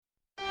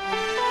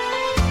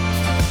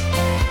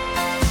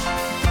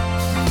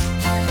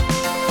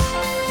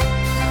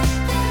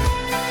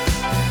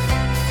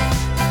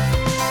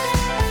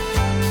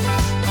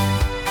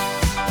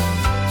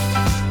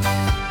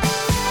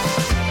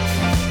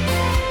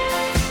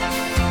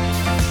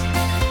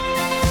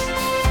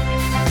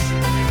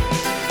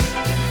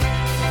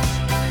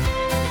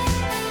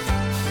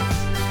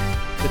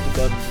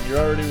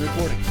started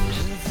recording.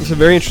 It's a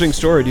very interesting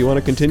story. Do you want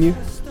to continue?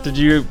 Did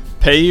you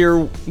pay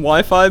your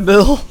Wi-Fi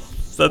bill?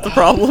 Is that the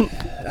problem?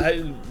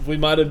 We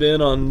might have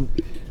been on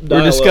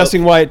We're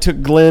discussing why it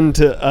took Glenn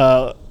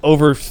to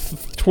over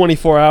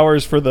 24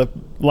 hours for the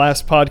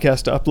last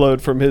podcast to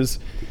upload from his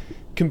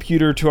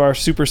computer to our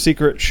super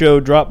secret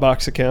show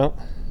Dropbox account.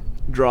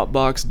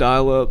 Dropbox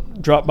dial-up.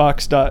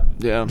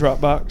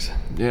 Dropbox.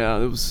 Yeah,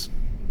 it was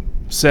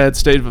a sad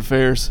state of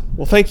affairs.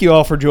 Well, thank you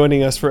all for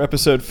joining us for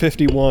episode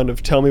 51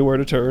 of Tell Me Where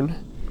to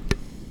Turn.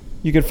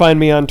 You can find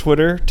me on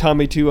Twitter,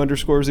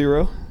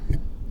 Tommy2_0. You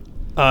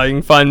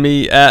can find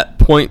me at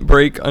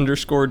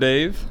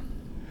PointBreak_Dave.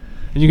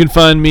 And you can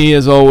find me,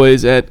 as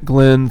always, at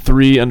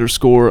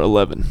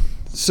Glenn3_11.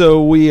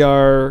 So we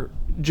are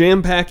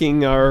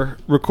jam-packing our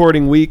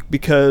recording week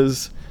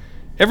because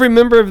every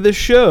member of this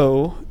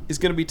show is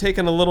going to be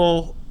taking a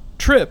little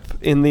trip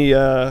in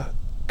the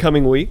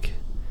coming week.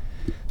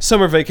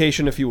 Summer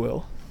vacation, if you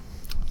will.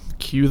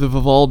 Cue the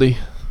Vivaldi.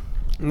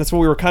 And that's what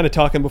we were kind of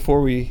talking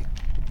before we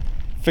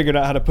figured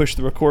out how to push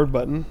the record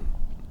button.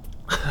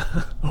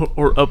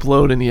 or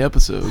upload any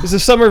episodes. Is a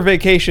summer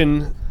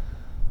vacation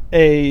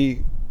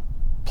a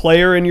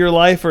player in your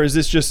life, or is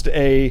this just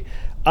a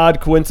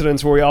odd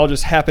coincidence where we all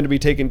just happen to be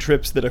taking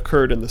trips that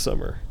occurred in the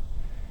summer?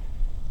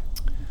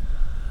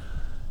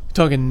 You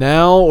talking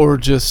now or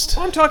just...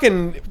 I'm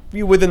talking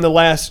within the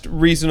last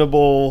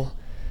reasonable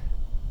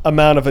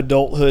amount of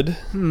adulthood.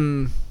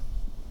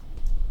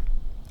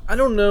 I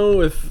don't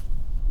know if...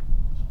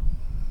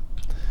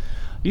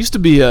 I used to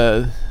be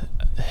a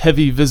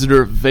heavy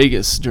visitor of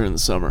Vegas during the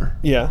summer.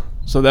 Yeah.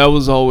 So that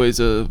was always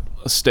a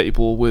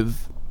staple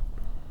with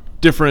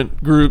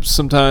different groups.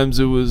 Sometimes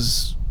it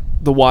was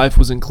the wife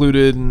was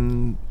included,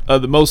 and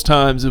the most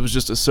times it was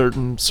just a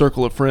certain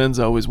circle of friends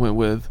I always went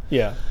with.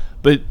 Yeah.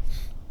 But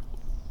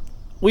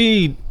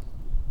I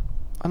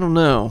don't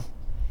know.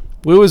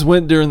 We always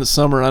went during the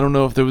summer. I don't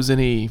know if there was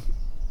any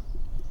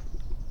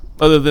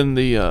other than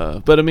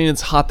but I mean,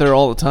 it's hot there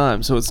all the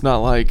time, so it's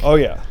not like... Oh,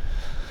 yeah.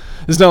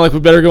 It's not like we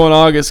better go in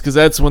August because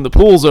that's when the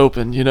pool's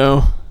open, you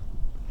know?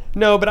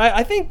 No, but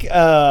I think,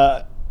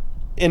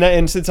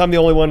 and since I'm the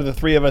only one of the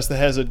three of us that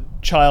has a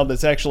child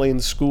that's actually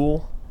in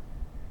school,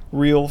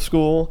 real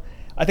school,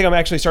 I think I'm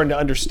actually starting to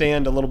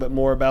understand a little bit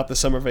more about the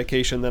summer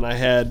vacation than I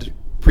had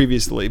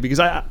previously. Because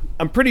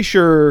I'm pretty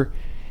sure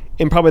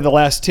in probably the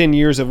last 10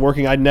 years of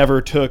working, I never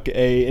took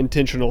a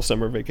intentional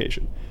summer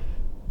vacation.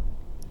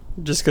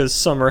 Just because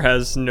summer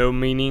has no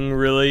meaning,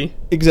 really.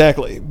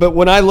 Exactly. But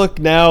when I look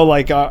now,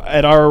 like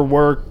at our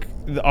work,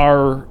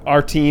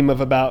 our team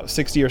of about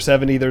 60 or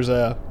 70, there's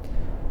a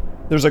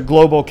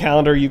global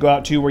calendar you go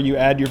out to where you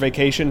add your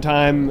vacation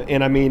time.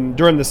 And I mean,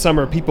 during the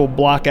summer, people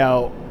block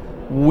out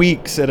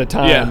weeks at a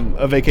time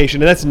of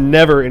vacation, and that's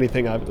never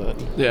anything I've done.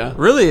 Yeah.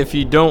 Really, if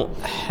you don't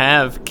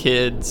have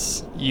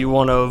kids, you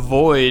want to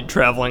avoid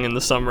traveling in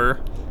the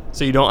summer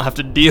so you don't have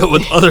to deal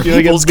with other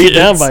people's beat kids.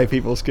 down by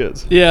people's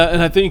kids. Yeah,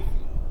 and I think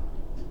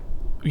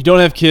you don't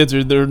have kids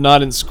or they're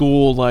not in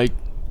school. Like,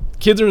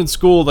 kids are in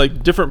school,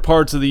 like, different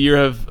parts of the year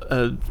have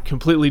a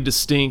completely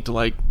distinct,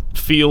 like,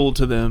 feel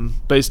to them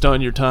based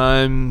on your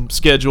time,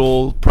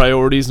 schedule,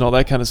 priorities, and all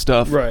that kind of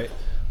stuff. Right.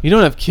 You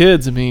don't have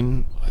kids, I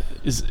mean,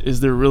 is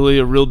there really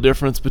a real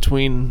difference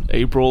between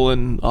April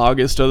and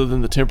August other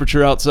than the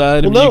temperature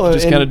outside? Well, I mean, no, you can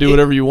just kind of do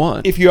whatever you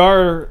want. If you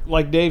are,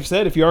 like Dave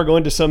said, if you are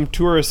going to some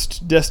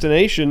tourist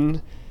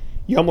destination,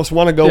 you almost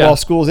want to go while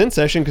school's in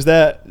session because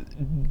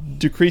that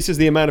decreases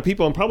the amount of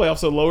people and probably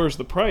also lowers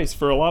the price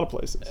for a lot of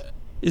places.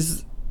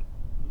 Is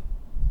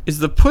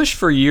the push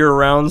for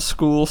year-round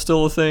school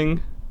still a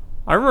thing?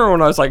 I remember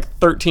when I was like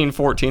 13,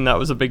 14, that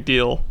was a big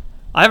deal.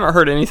 I haven't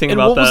heard anything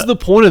about that. And what was the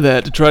point of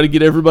that? To try to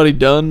get everybody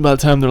done by the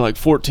time they're like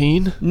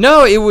 14?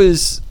 No, it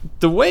was...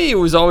 The way it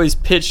was always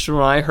pitched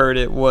when I heard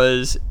it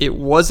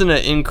wasn't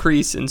an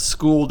increase in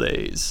school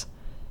days.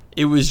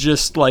 It was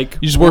just like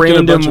you just work in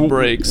a bunch of random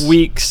breaks.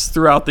 Weeks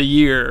throughout the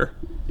year.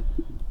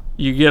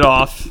 You get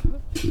off.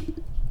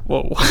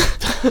 Whoa.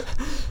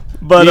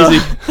 But easy.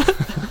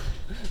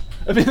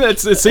 I mean, it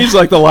seems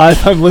like the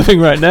life I'm living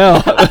right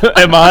now.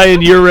 Am I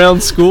in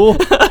year-round school?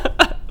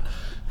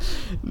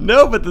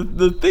 No, but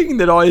the thing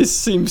that always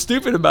seems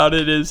stupid about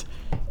it is,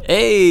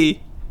 isn't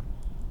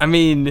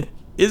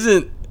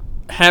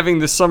having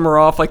the summer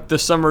off like the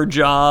summer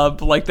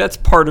job, like that's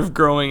part of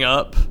growing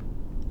up?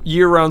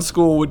 Year-round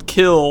school would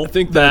kill I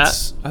think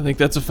that's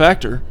a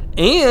factor.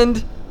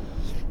 And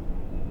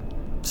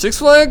Six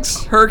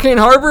Flags, Hurricane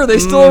Harbor, they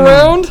still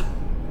around?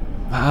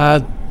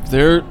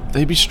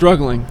 They'd be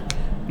struggling.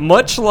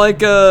 Much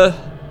like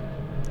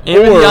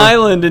Amity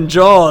Island and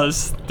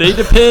Jaws, they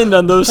depend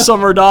on those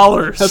summer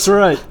dollars. That's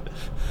right.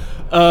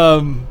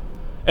 And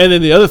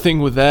then the other thing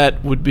with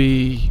that would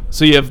be,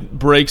 so you have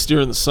breaks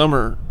during the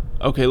summer.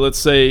 Okay, let's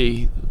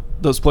say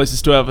those places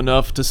still have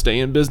enough to stay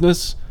in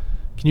business.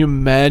 Can you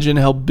imagine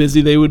how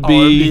busy they would be?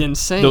 It'd be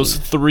insane. Those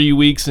 3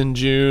 weeks in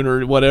June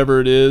or whatever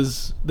it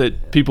is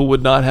that people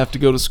would not have to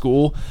go to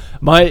school.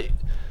 My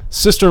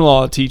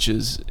sister-in-law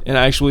teaches, and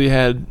I actually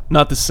had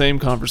not the same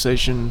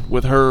conversation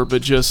with her,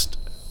 but just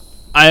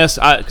I asked,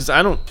 because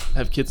I don't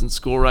have kids in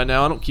school right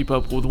now. I don't keep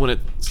up with when it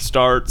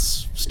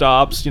starts,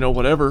 stops,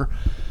 whatever.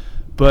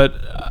 But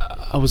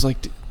I was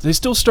like, do they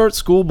still start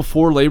school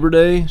before Labor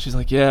Day? She's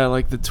like, yeah,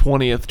 like the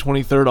 20th,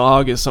 23rd of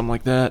August, something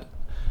like that.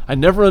 I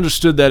never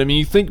understood that. I mean,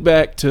 you think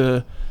back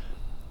to,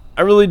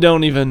 I really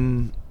don't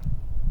even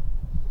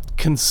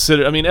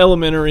consider,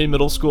 elementary,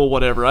 middle school,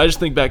 whatever. I just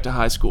think back to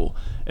high school.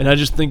 And I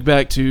just think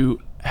back to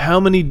how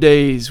many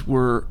days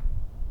were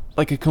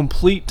like a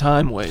complete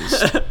time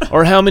waste.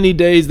 Or how many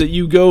days that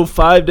you go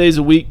 5 days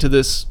a week to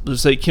this,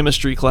 let's say,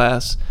 chemistry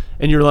class,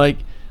 and you're like,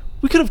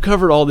 we could have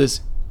covered all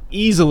this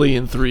easily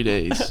in 3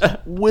 days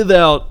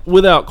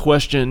without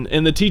question.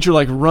 And the teacher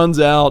like runs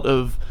out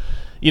of,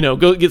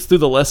 gets through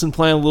the lesson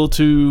plan a little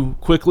too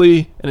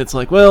quickly, and it's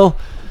like, well,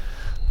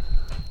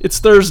 it's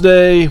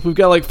Thursday, we've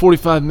got like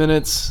 45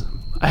 minutes.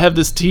 I have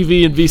this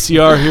TV and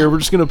VCR here. We're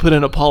just going to put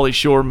in a Pauly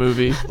Shore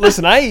movie.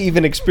 Listen, I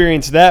even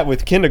experienced that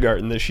with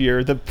kindergarten this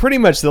year. Pretty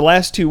much the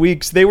last 2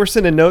 weeks, they were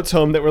sending notes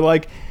home that were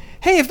like,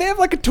 hey, if they have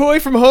like a toy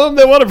from home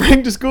they want to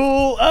bring to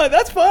school,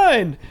 that's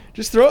fine.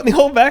 Just throw it in the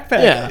old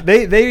backpack. Yeah.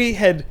 They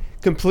had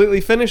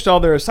completely finished all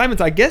their assignments.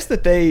 I guess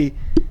that they,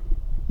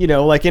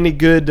 like any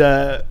good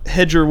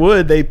hedger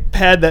would, they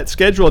pad that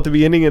schedule at the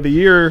beginning of the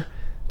year,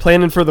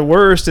 planning for the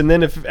worst, and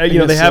then if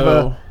they have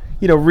a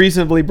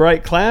reasonably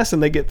bright class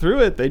and they get through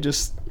it, they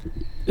just...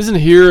 Isn't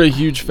here a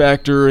huge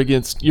factor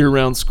against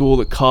year-round school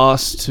that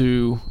costs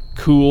to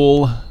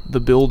cool the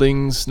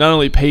buildings? Not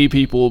only pay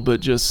people, but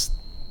just...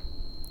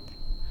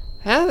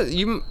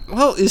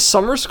 Is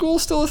summer school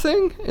still a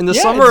thing? In the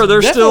Yeah, summer, it's are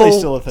there definitely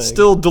still a thing.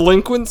 still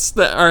delinquents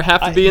that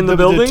have to be in the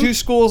building? The two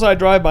schools I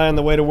drive by on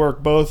the way to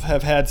work both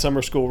have had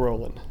summer school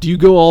rolling. Do you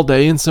go all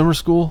day in summer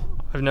school?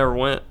 I've never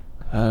went.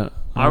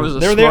 I was a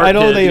They're smart there. I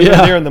know kid. they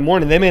Yeah. are there in the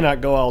morning. They may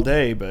not go all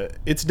day, but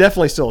it's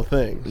definitely still a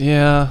thing.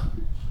 Yeah.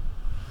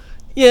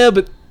 Yeah,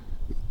 but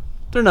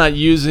they're not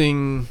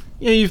using...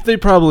 Yeah, they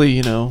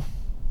probably, Well,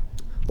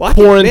 I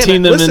think-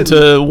 quarantine them listen,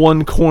 into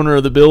one corner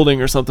of the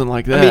building or something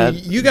like that.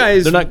 you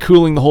guys- They're not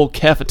cooling the whole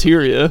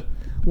cafeteria.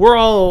 We're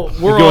all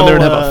Go in there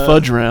and have a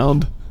fudge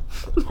round.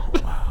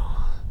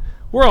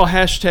 We're all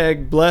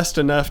hashtag blessed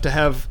enough to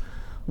have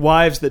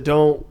wives that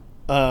don't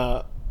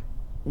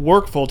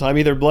work full time,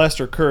 either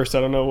blessed or cursed. I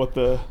don't know what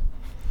the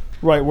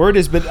right word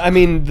is, but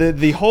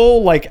the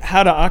whole like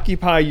how to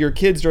occupy your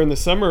kids during the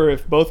summer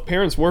if both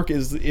parents work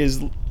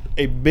is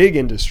a big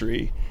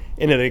industry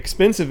and an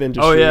expensive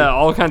industry. Oh yeah,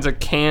 all kinds of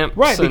camps.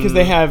 Right, because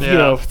they have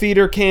yeah.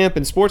 theater camp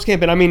and sports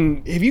camp,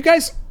 and have you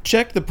guys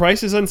checked the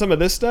prices on some of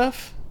this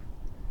stuff?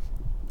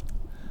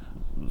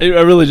 I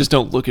really just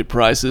don't look at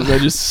prices. I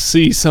just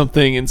see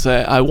something and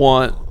say, I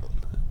want,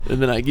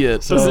 and then I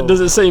get. Does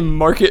it say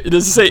market?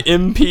 Does it say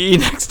MP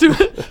next to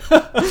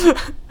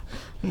it?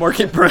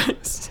 Market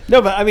price.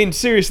 No, but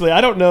seriously, I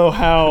don't know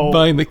how.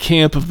 Buying the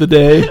camp of the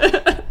day.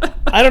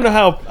 I don't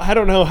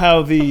know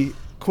how the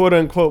quote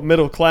unquote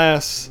middle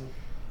class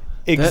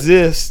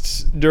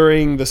exists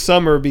during the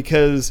summer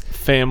because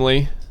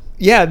Family.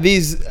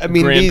 these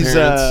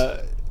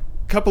Grandparents.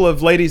 couple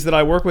of ladies that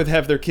I work with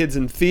have their kids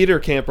in theater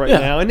camp right Yeah.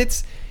 now, and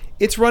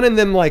it's running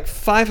them like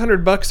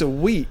 $500 a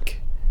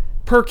week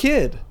per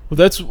kid. Well,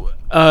 that's.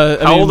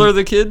 How old are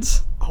the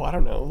kids? Oh, I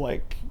don't know,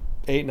 like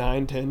 8,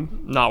 9, 10.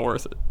 Not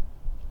worth it.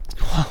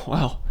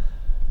 Wow.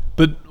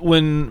 But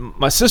when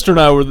my sister and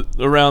I were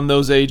around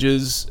those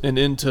ages and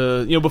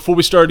into, before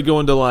we started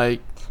going to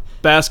like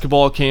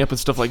basketball camp and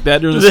stuff like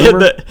that during the They had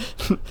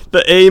summer.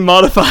 the A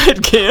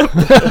modified camp.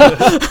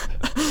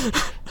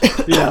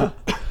 Yeah.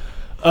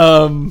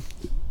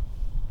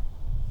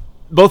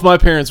 Both my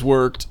parents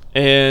worked,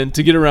 and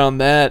to get around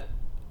that,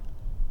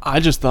 I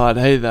just thought,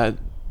 hey, that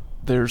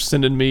they're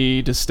sending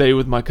me to stay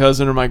with my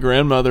cousin or my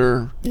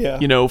grandmother,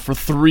 Yeah. for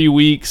 3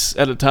 weeks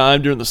at a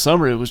time during the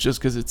summer. It was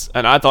just because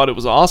and I thought it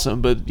was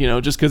awesome, but,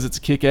 just because it's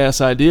a kick-ass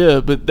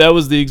idea. But that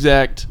was the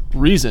exact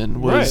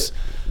reason was, Right.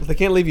 Well, they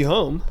can't leave you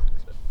home.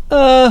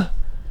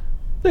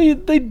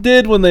 they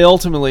did when they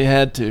ultimately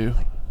had to.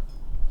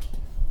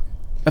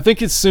 I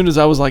think as soon as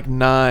I was like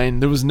 9,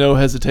 there was no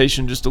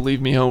hesitation just to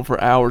leave me home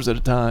for hours at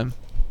a time.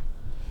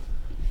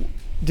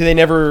 Do they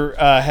never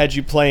had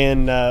you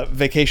playing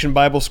Vacation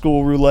Bible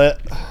School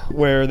Roulette,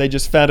 where they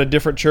just found a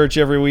different church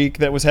every week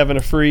that was having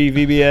a free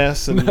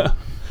VBS and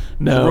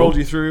No. rolled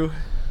you through?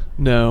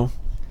 No.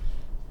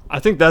 I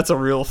think that's a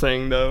real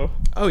thing, though.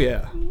 Oh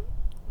yeah.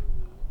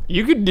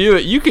 You could do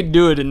it. You could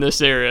do it in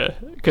this area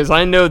because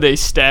I know they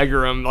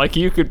stagger them. Like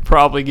you could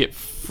probably get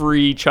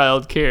free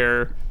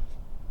childcare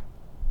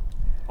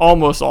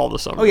almost all the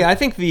summer. Oh yeah, I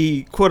think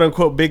the quote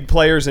unquote big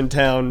players in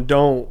town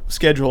don't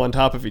schedule on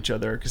top of each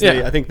other because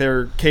Yeah. I think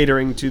they're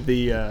catering to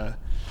the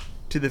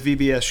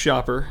VBS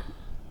shopper.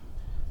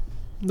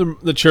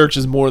 The church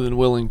is more than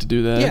willing to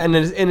do that. Yeah, and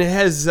it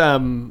has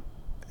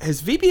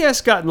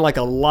VBS gotten like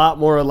a lot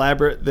more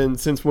elaborate than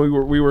since we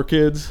were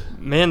kids?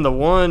 Man, the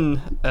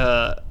one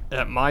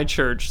at my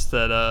church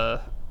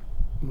that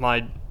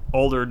my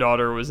older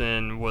daughter was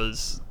in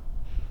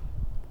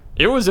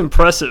it was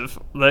impressive.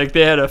 Like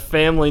they had a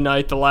family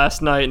night the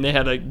last night and they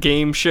had a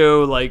game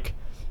show, like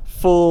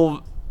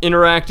full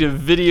interactive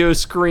video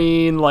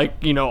screen, like,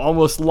 you know,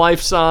 almost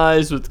life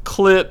size with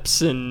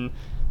clips and,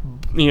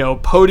 you know,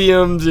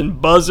 podiums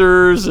and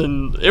buzzers,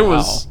 and it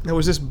was Now,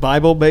 was this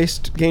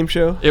Bible-based game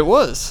show? it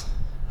was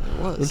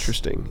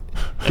Interesting.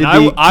 And Did I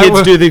the w- I kids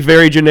w- do the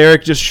very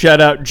generic, just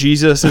shout out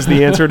Jesus as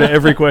the answer to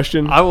every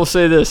question? I will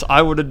say this: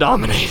 I would have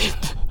dominated.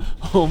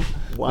 Oh,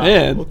 Wow.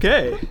 man.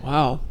 Okay.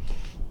 Wow.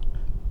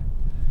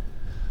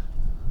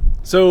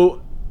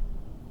 So,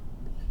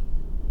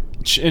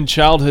 in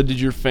childhood, did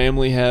your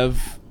family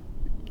have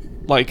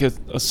like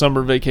a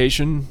summer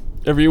vacation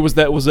every year? Was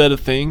that a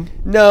thing?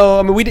 No,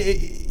 I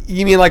mean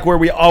you mean like where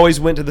we always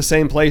went to the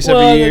same place Well,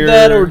 every year?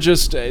 that or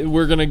just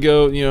we're gonna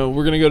go. You know,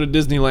 we're gonna go to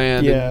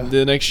Disneyland. Yeah. And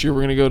the next year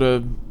we're gonna go to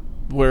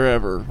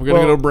wherever. We're gonna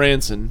Well- go to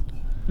Branson.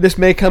 This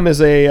may come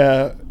as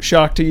a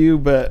shock to you,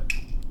 but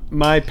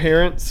my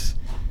parents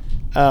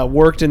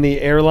worked in the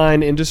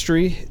airline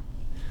industry,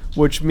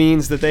 which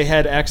means that they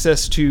had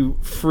access to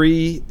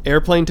free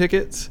airplane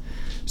tickets.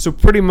 So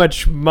pretty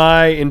much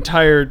my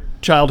entire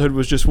childhood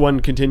was just one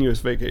continuous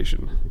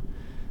vacation.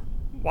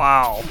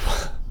 Wow.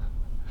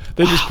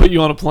 They just put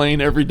you on a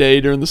plane every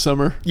day during the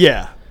summer.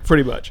 Yeah,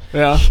 pretty much.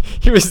 Yeah.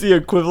 He was the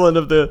equivalent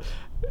of the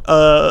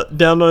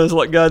down on his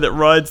luck guy that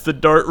rides the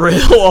dart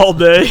rail all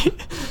day.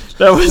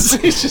 That was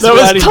just that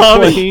was riding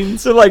Tommy.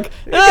 planes. So like,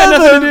 got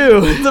nothing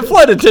to do." The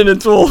flight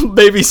attendants will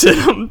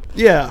babysit him.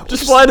 Yeah.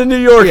 Just fly to New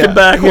York Yeah, and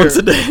back here. once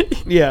a day.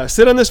 Yeah,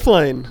 sit on this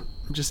plane.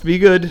 Just be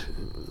good.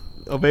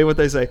 Obey what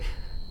they say.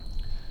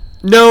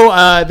 No,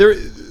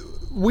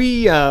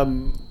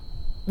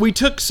 we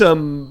took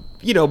some,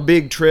 you know,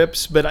 big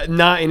trips, but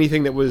not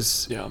anything that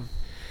was, Yeah.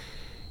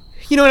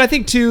 you know, and I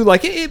think too,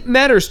 like it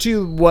matters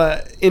too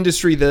what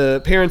industry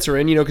the parents are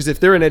in, you know, because if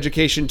they're in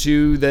education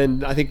too,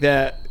 then I think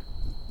that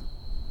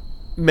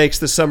makes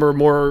the summer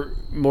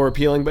more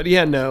appealing. But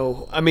yeah,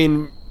 no, I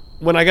mean,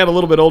 when I got a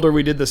little bit older,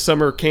 we did the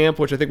summer camp,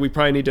 which I think we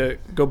probably need to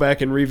go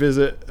back and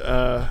revisit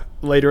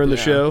later in the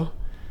Yeah. show.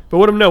 But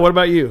what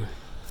about you?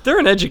 If they're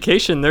in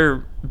education,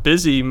 they're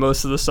busy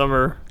most of the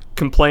summer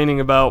complaining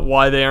about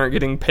why they aren't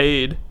getting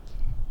paid.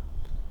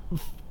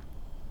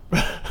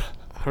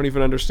 I don't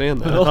even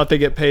understand that. I thought they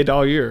get paid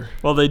all year.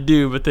 Well, they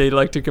do, but they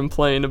like to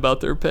complain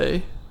about their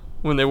pay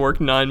when they work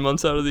 9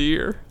 months out of the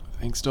year.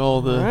 Thanks to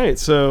all the All right,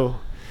 so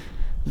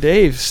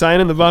Dave,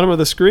 sign in the bottom of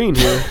the screen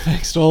here.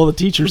 thanks to all the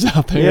teachers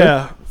out there.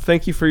 Yeah,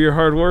 thank you for your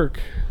hard work.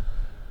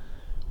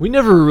 We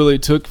never really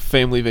took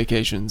family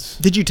vacations.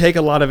 Did you take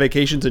a lot of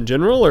vacations in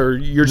general, or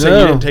you're saying you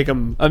No. didn't take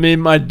them? I mean,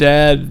 my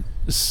dad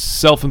is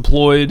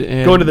self-employed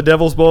and Going to the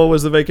Devil's Bowl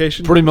was the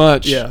vacation? pretty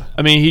much. Yeah.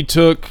 I mean, he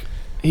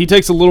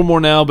takes a little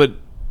more now, but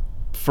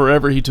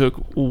forever he took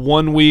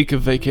 1 week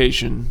of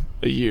vacation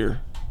a year.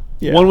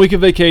 Yeah. 1 week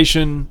of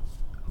vacation,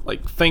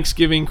 like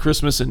Thanksgiving,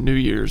 Christmas, and New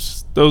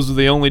Year's. Those are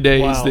the only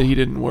days Wow. that he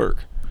didn't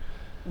work.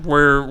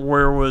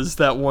 Where was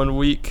that 1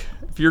 week?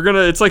 If you're gonna,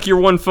 it's like your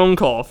one phone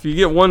call. If you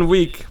get 1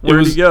 week, where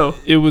did you go?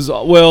 It was,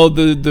 well,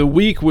 the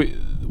week we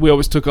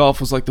always took off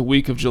was like the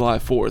week of July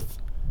 4th.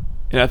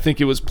 And I think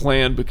it was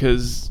planned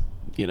because,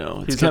 you know,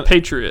 it's He's a kind of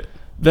patriot.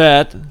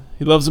 that.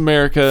 He loves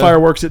America.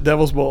 Fireworks at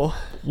Devil's Bowl.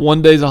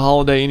 1 day's a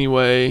holiday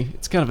anyway.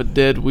 It's kind of a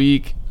dead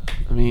week.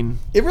 I mean,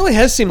 It really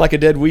has seemed like a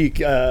dead week.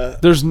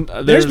 there's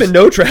There's been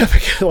no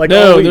traffic. Like all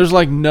no, week. there's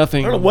like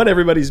nothing. I don't know what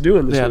everybody's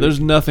doing this Yeah, week. there's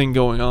nothing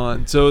going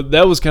on. So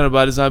that was kind of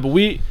by design. But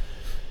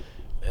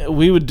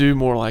we would do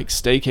more like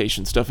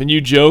staycation stuff. And you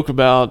joke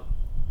about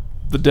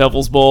the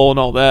Devil's Bowl and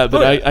all that,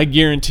 but Oh, yeah. I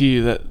guarantee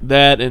you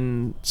that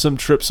and some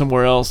trip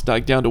somewhere else,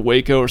 like down to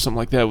Waco or something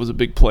like that, was a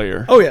big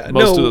player. Oh yeah,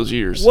 most no, of those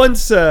years.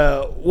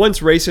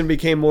 Once racing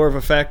became more of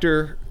a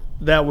factor,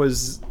 that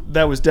was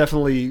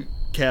definitely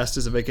cast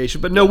as a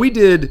vacation. But no, we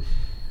did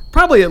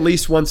probably at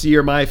least once a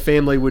year. My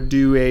family would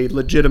do a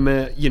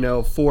legitimate,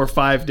 4 or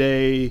 5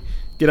 day,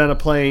 get on a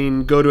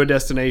plane, go to a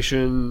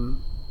destination,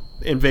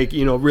 and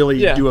really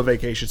Yeah. do a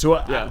vacation. So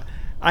Yeah.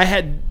 I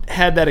had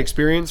that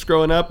experience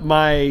growing up.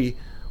 My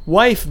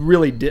wife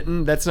really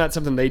didn't. That's not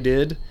something they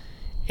did.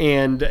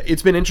 And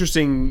it's been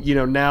interesting,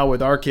 now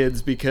with our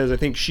kids, because I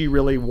think she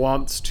really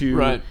wants to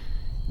Right.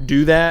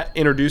 do that,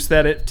 introduce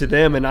that to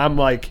them, and I'm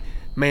like,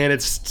 man,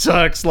 it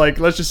sucks. Like,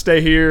 let's just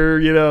stay here.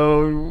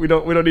 We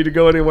don't need to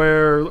go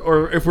anywhere,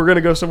 or if we're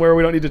gonna go somewhere,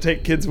 we don't need to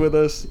take kids with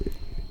us.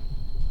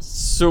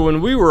 So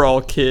when we were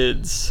all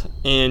kids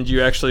and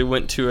you actually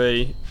went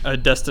to a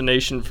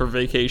destination for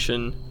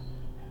vacation,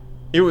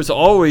 it was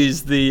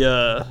always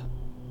the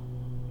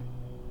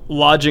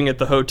lodging at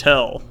the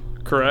hotel,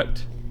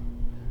 correct?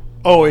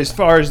 Oh, as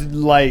far as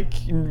like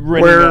renting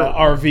Where- an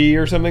RV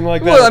or something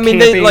like that. Well, or I mean,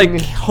 they camping.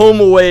 like home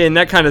away and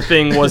that kind of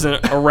thing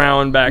wasn't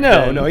around back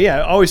then. no,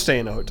 yeah, always stay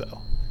in a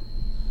hotel.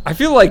 I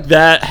feel like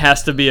that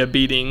has to be a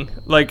beating.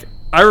 Like,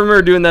 I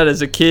remember doing that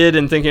as a kid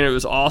and thinking it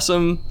was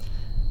awesome.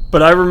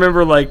 But I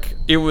remember, like,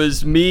 it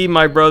was me,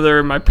 my brother,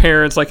 and my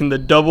parents, like, in the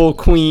double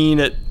queen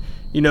at,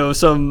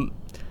 some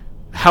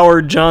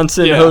Howard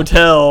Johnson Yeah.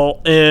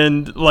 hotel.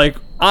 And, like,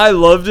 I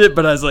loved it,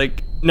 but I was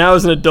like, now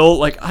as an adult,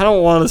 like, I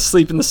don't want to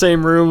sleep in the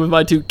same room with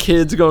my two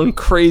kids going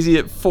crazy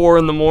at 4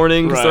 in the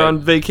morning because they're Right. on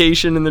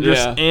vacation and they're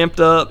just Yeah. amped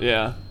up.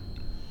 Yeah.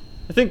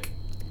 I think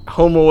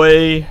home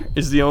away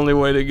is the only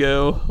way to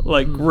go.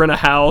 Like rent a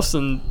house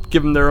and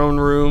give them their own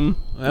room.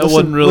 That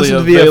wasn't really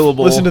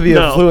available. Listen to the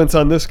No. influence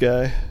on this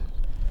guy.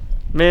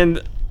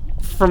 Man,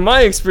 from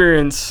my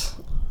experience,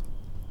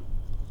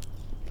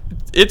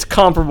 it's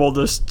comparable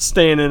to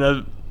staying in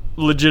a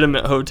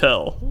legitimate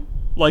hotel.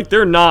 Like,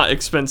 they're not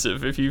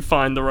expensive if you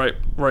find the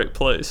right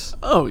place.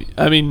 Oh,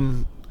 I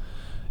mean,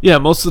 yeah,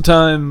 most of the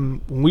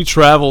time when we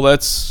travel,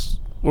 that's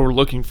what we're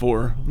looking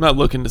for. I'm not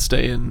looking to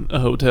stay in a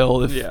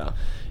hotel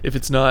if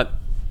it's not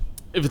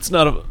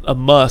a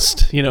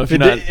must, you know, if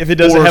If it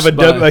doesn't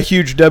have a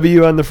huge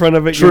W on the front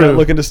of it, True. you're not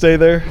looking to stay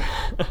there.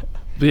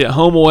 But yeah,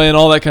 home away and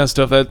all that kind of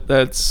stuff,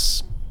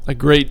 that's a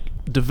great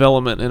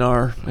development in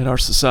our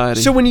society.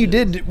 So when you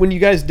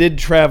guys did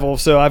travel,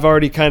 so I've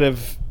already kind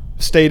of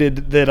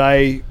stated that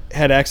I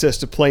had access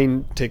to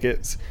plane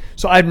tickets.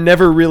 So I've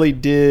never really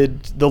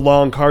did the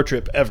long car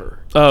trip ever.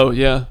 Oh,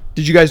 yeah.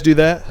 Did you guys do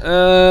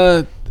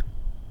that?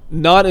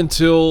 Not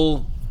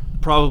until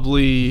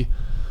probably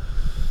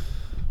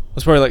I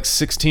was probably like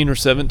 16 or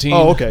 17.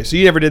 Oh, okay. So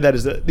you never did that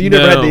you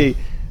never had No. the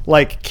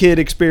like kid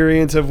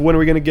experience of when are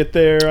we going to get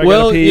there? I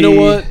Well, gotta pee. you know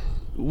what?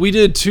 We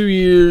did 2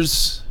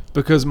 years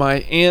because my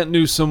aunt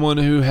knew someone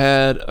who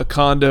had a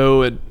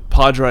condo at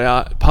Padre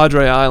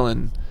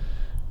Island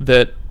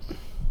that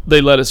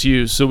they let us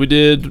use. So we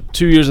did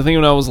 2 years, I think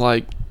when I was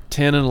like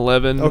 10 and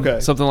 11, Okay.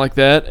 something like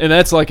that. And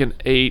that's like an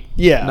 8,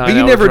 Yeah, but you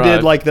 9 never hour drive.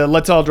 did like the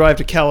let's all drive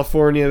to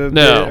California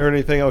No. or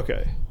anything.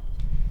 Okay.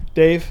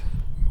 Dave?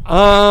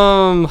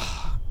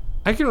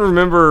 I can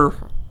remember,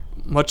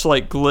 much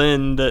like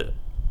Glenn, that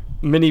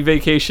many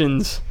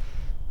vacations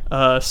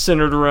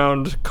centered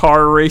around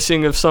car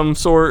racing of some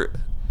sort.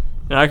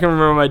 And I can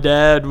remember my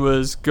dad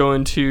was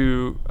going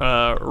to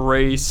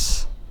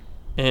race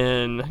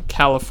in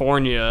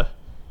California,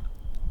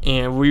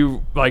 and we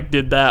like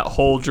did that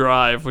whole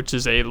drive, which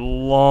is a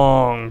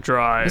long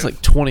drive. It was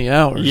like 20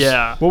 hours.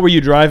 Yeah. What were you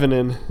driving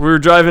in? We were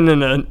driving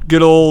in a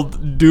good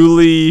old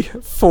dually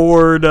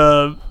Ford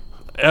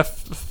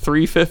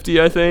F-350,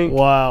 I think,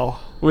 Wow.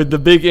 with the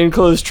big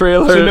enclosed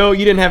trailer. So no,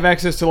 you didn't have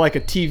access to like a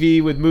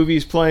TV with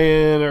movies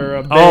playing or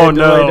a bed Oh, to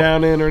no. lay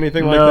down in or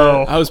anything like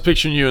No. that? I was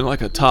picturing you in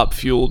like a Top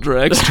Fuel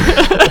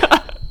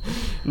dragster.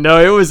 No,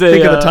 it was a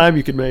Think of the time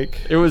you could make.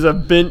 It was a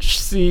bench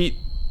seat.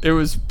 It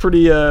was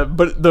pretty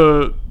but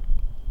the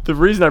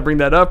reason I bring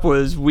that up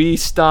was we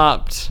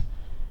stopped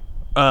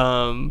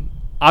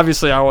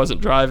obviously I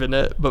wasn't driving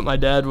it, but my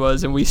dad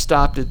was, and we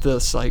stopped at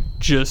this like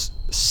just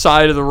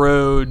side of the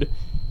road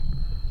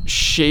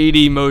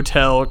shady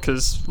motel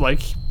because,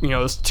 like, you know,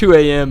 it was 2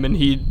 a.m. and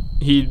he'd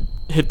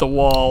hit the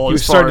wall. You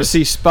as started far to as,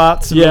 see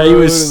spots in yeah, the he road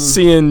was and-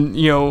 seeing,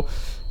 you know,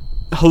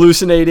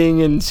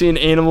 hallucinating and seeing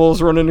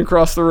animals running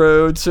across the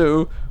road.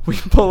 So we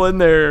pull in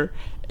there,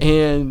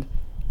 and,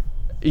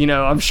 you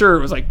know, I'm sure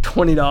it was like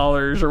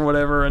 $20 or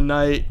whatever a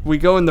night. We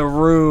go in the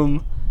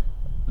room.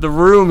 The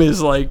room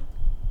is like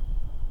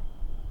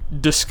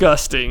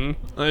disgusting.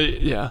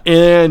 Yeah.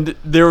 And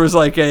there was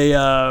like a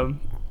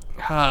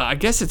I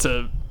guess it's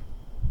a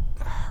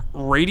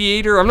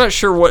radiator. I'm not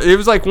sure what it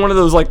was. Like one of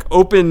those like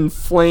open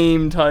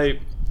flame type,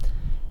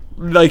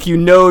 like, you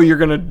know, you're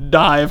gonna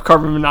die of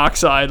carbon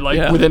monoxide like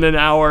Yeah. within an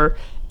hour.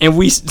 And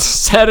we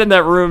sat in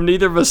that room.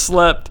 Neither of us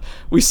slept.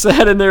 We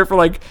sat in there for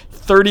like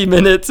 30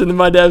 minutes, and then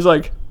my dad's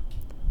like,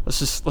 let's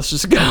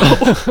just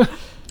go.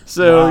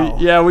 So Wow.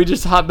 yeah, we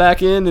just hopped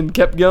back in and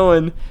kept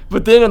going.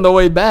 But then on the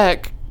way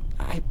back,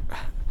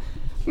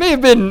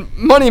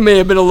 money may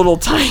have been a little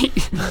tight,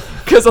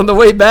 because on the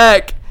way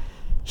back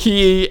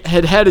he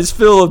had his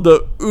fill of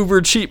the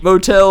uber cheap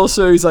motel.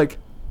 So he's like,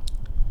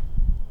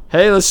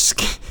 hey, let's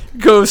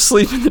go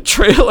sleep in the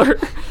trailer.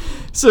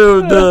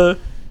 So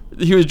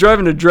he was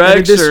driving a dragster.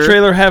 Did this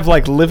trailer have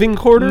like living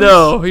quarters?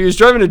 No, he was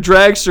driving a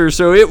dragster,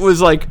 so it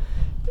was like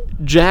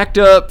jacked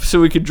up so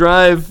we could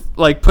drive,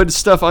 like, put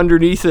stuff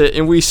underneath it,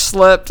 and we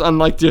slept on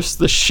like just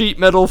the sheet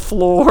metal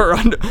floor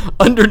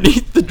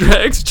underneath the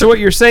dragster. So what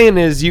you're saying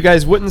is you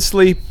guys wouldn't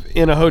sleep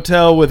in a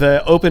hotel with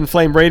an open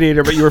flame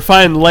radiator, but you were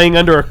fine laying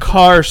under a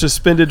car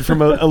suspended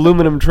from an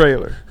aluminum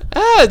trailer.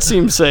 It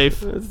seems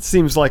safe. It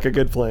seems like a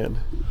good plan.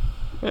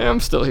 Yeah, I'm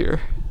still here.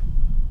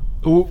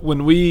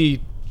 When we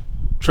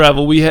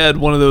travel, we had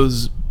one of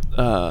those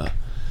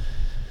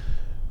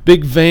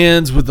big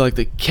vans with like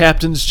the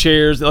captain's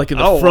chairs, like in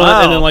the Oh, front,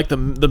 wow. and then like the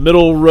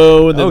middle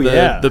row, and then Oh,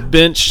 yeah. the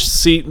bench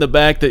seat in the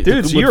back that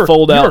Dude, so would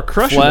fold you were out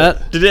crushing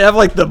flat. Did it have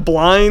like the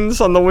blinds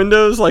on the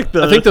windows, like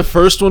the? I think the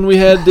first one we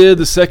had did.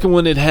 The second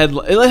one they had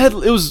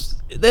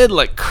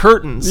like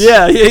curtains.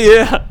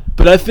 Yeah.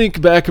 But I think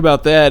back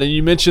about that, and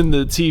you mentioned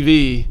the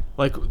TV.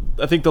 Like,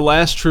 I think the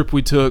last trip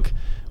we took,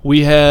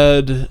 we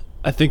had.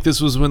 I think this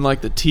was when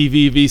like the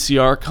TV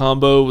VCR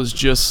combo was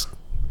just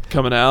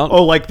coming out.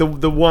 Oh, like the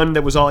one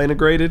that was all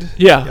integrated?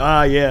 Yeah.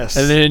 Ah, yes.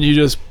 And then you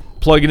just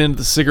plug it into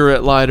the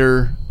cigarette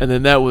lighter, and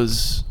then that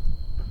was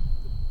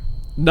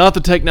not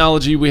the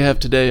technology we have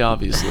today,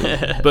 obviously.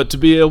 But to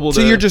be able to.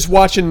 So you're just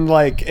watching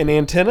like an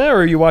antenna, or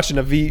are you watching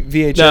a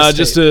VHS? No, tape?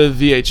 just a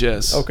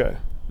VHS. Okay.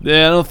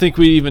 Yeah, I don't think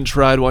we even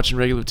tried watching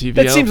regular TV. I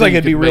That don't seems like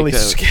think it'd you be could make really that.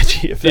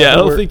 sketchy if that Yeah, I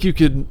don't worked. think you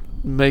could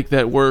make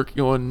that work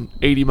going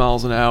 80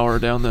 miles an hour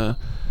down the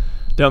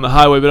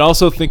highway. But I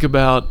also think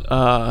about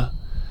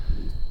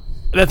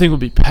that thing would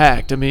be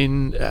packed. I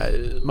mean,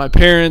 my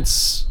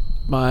parents,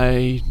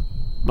 my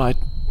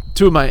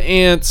two of my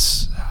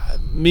aunts,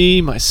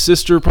 me, my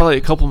sister, probably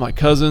a couple of my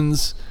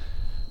cousins.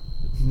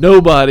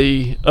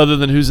 Nobody other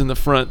than who's in the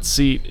front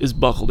seat is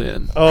buckled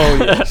in. Oh,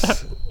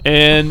 yes.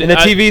 And the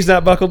TV's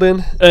not buckled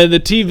in? And the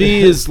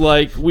TV is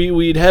like,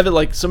 we'd have it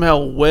like somehow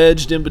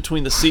wedged in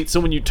between the seats, so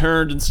when you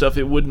turned and stuff,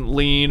 it wouldn't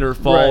lean or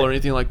fall Right. or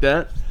anything like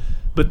that.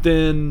 But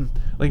then,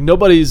 like,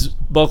 nobody's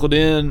buckled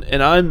in,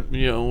 and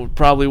I'm,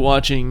 probably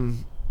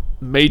watching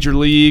Major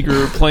League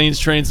or Planes,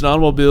 Trains, and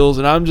Automobiles,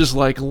 and I'm just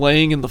like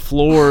laying in the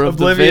floor of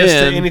Oblivious the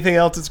van. to anything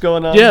else that's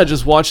going on? Yeah,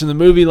 just watching the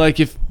movie. Like,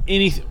 if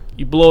anything,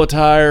 you blow a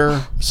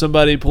tire,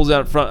 somebody pulls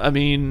out in front. I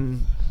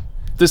mean,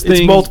 this thing.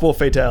 It's multiple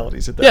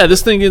fatalities at that. Yeah,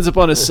 this thing ends up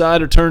on his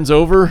side or turns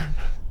over.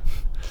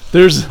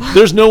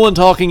 There's no one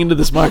talking into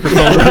this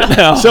microphone right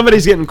now.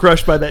 Somebody's getting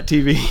crushed by that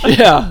TV.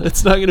 Yeah,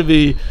 it's not gonna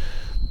be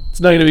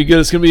good.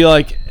 It's gonna be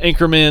like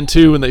Anchorman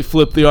 2 when they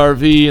flip the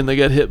RV and they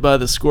got hit by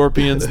the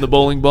scorpions and the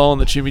bowling ball and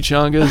the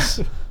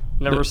chimichangas.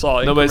 Never saw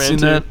it. Nobody's seen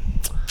that?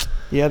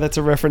 Yeah, that's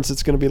a reference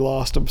that's going to be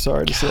lost, I'm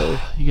sorry to say.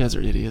 You guys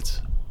are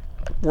idiots.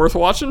 Worth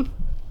watching?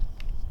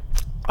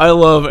 I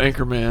love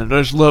Anchorman.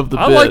 I just love the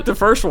I bit. like the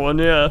first one,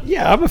 yeah.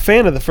 Yeah, I'm a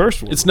fan of the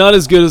first one. It's not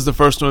as good as the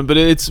first one, but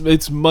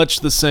it's much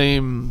the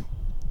same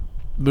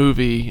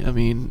movie. I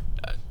mean,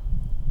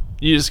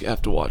 you just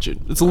have to watch it.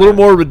 It's a little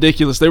more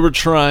ridiculous. They were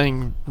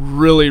trying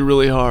really,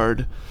 really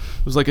hard.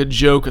 It was like a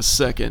joke a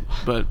second,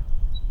 but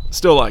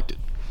still liked it.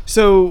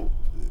 So,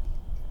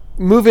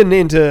 moving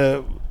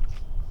into,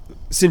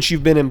 since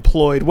you've been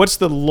employed, what's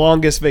the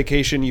longest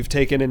vacation you've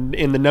taken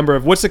in the number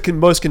of, what's the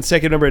most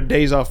consecutive number of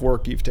days off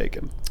work you've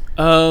taken?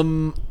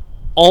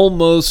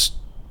 Almost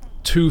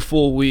 2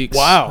 full weeks.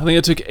 Wow. I think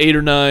I took 8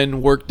 or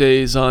 9 work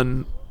days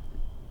on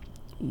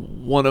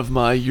one of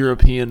my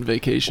European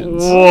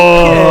vacations.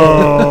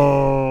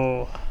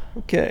 Whoa.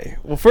 Okay.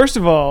 Well, first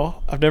of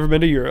all, I've never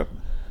been to Europe.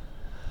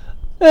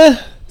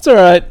 It's all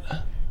right.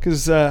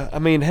 Because, I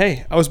mean,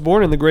 hey, I was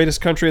born in the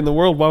greatest country in the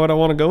world. Why would I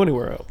want to go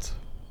anywhere else?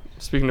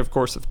 Speaking, of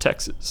course, of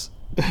Texas.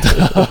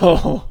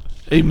 Oh,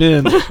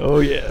 amen. Oh,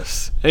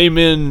 yes.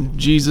 Amen,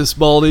 Jesus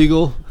bald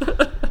eagle.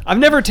 I've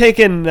never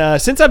taken,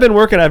 since I've been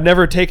working, I've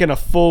never taken a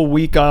full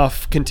week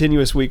off,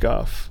 continuous week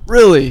off.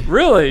 Really?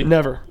 Really?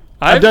 Never.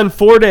 I've done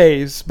 4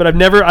 days, but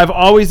I've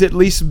always at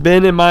least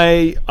been in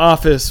my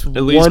office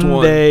At least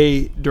one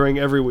day during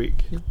every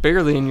week. You're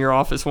barely in your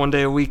office one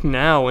day a week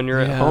now when you're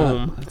at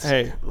home.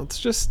 Hey, let's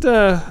just,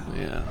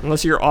 Yeah.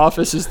 Unless your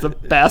office is the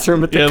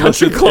bathroom at the Unless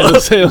country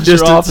club. your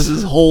Distance. office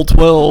is hole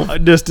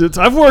 12. distance.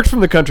 I've worked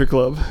from the country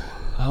club.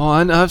 Oh,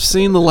 I've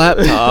seen the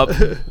laptop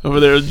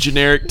over there,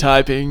 generic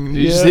typing.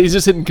 Yeah. He's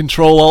just hitting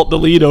Control Alt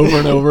Delete over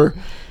and over.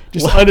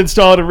 Just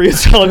uninstalling and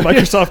reinstalling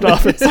Microsoft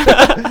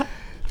Office.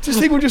 This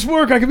thing would just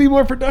work. I could be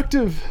more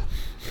productive.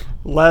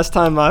 Last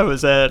time I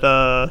was at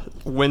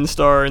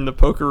WinStar in the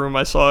poker room,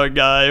 I saw a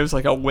guy. It was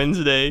like a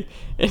Wednesday,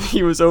 and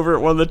he was over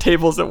at one of the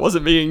tables that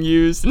wasn't being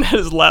used and had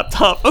his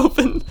laptop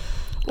open,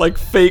 like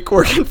fake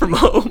working from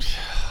home.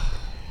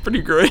 Pretty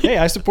great. Hey,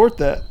 I support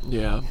that.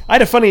 Yeah. I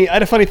had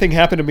a funny thing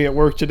happen to me at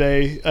work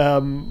today.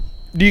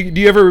 Do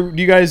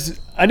you guys?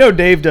 I know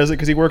Dave does it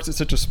because he works at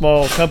such a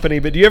small company.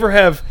 But do you ever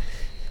have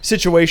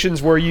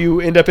situations where you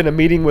end up in a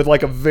meeting with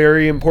like a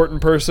very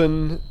important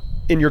person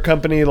in your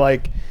company,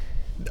 like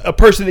a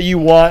person that you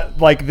want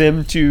like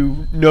them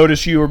to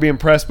notice you or be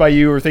impressed by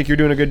you or think you're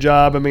doing a good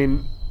job? I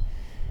mean,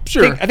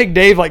 Sure. I think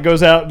Dave like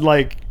goes out and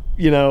like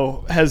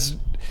has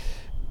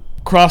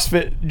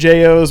CrossFit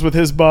JOs with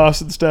his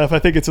boss and stuff. I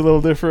think it's a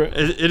little different.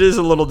 It is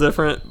a little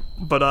different,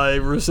 but I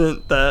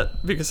resent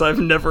that because I've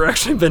never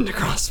actually been to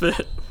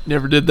CrossFit.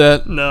 Never did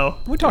that. No,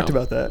 We talked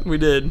about that. we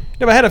did.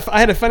 No, but I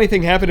had a funny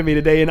thing happen to me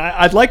today, and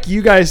I'd like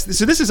you guys.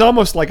 So this is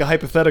almost like a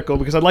hypothetical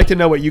because I'd like to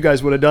know what you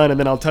guys would have done, and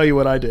then I'll tell you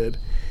what I did.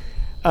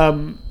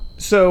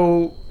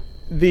 So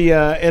the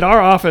at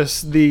our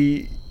office,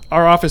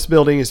 our office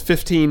building is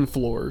 15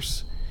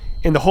 floors,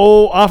 and the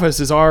whole office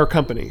is our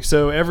company.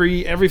 So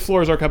every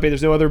floor is our company.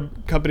 There's no other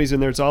companies in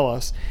there. It's all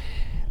us.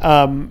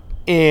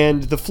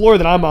 And the floor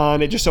that I'm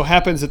on, it just so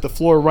happens that the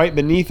floor right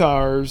beneath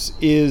ours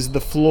is the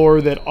floor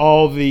that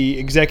all the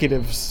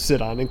executives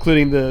sit on,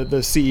 including the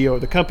CEO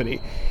of the company.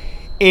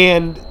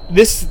 And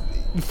this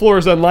floor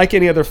is unlike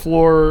any other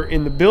floor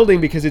in the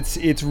building because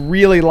it's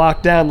really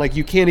locked down. Like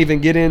you can't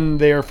even get in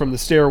there from the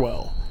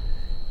stairwell.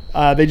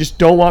 They just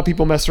don't want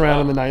people messing around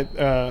on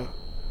the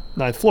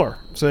ninth floor.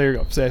 So there you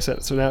go. Say I said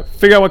it. So now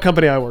figure out what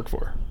company I work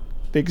for.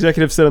 The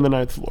executives sit on the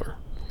 9th floor.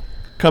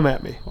 Come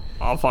at me.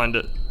 I'll find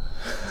it.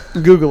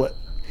 Google it.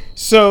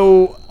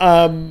 So,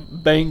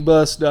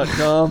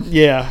 Bangbus.com.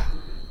 yeah,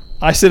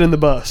 I sit in the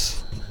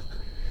bus.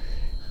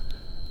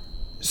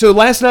 So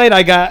last night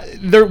I got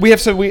there.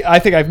 I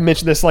think I've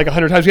mentioned this like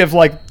 100 times. We have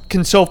like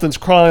consultants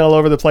crawling all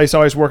over the place,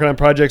 always working on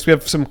projects. We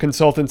have some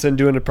consultants in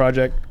doing a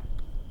project.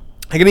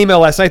 I got an email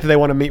last night that they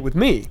want to meet with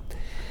me,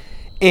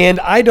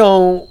 and I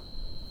don't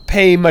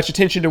pay much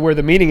attention to where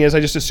the meeting is. I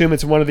just assume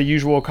it's one of the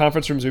usual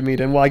conference rooms we meet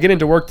in. Well, I get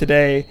into work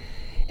today,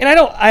 and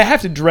I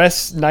have to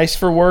dress nice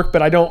for work,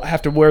 but I don't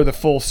have to wear the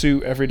full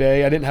suit every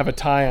day. I didn't have a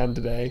tie on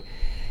today.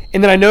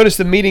 And then I noticed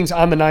the meeting's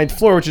on the 9th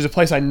floor, which is a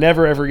place I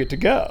never ever get to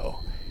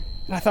go.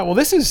 And I thought, well,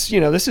 this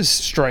is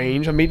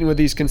strange. I'm meeting with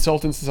these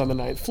consultants that's on the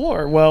 9th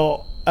floor.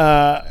 Well,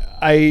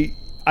 I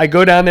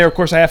go down there. Of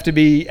course, I have to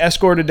be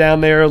escorted down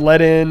there,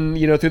 let in,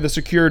 through the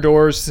secure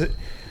doors,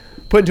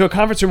 put into a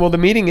conference room. Well, the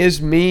meeting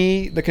is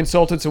me, the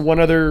consultants, and one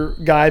other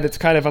guy that's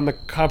kind of on the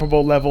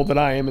comparable level that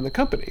I am in the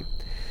company.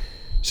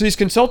 So these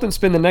consultants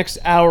spend the next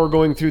hour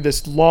going through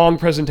this long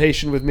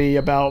presentation with me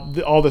about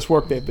all this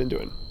work they've been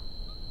doing.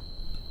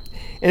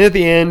 And at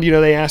the end,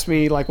 they ask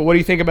me, like, well, what do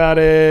you think about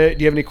it?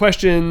 Do you have any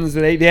questions?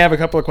 And they have a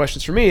couple of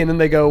questions for me. And then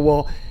they go,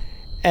 well,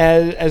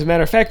 as a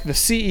matter of fact, the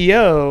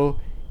CEO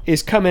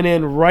is coming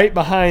in right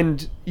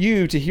behind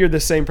you to hear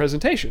this same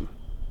presentation.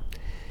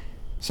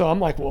 So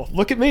I'm like, well,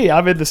 look at me.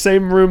 I'm in the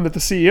same room that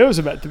the CEO is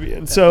about to be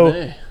in.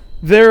 So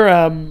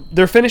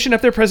they're finishing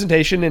up their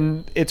presentation,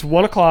 and it's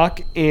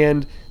 1:00,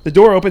 and the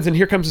door opens, and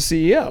here comes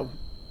the CEO.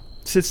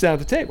 Sits down at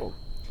the table.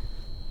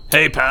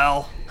 Hey,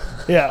 pal.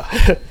 Yeah.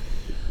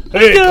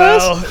 Hey,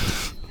 pal.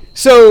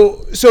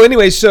 So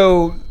anyway,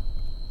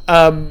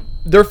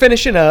 they're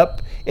finishing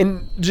up,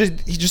 and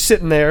he's just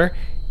sitting there.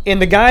 And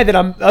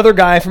the other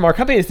guy from our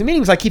company at the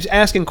meetings, like, keeps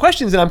asking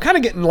questions, and I'm kind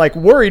of getting, like,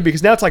 worried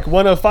because now it's like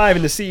 1:05,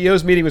 and the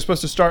CEO's meeting was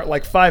supposed to start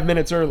like 5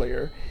 minutes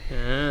earlier.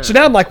 Yeah. So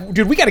now I'm like,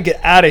 dude, we got to get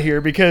out of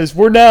here because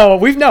we've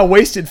now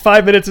wasted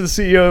 5 minutes of the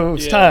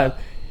CEO's time.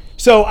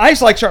 So I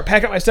just, like, start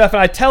packing up my stuff, and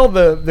I tell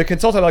the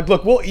consultant, like,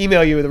 look, we'll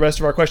email you with the rest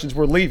of our questions.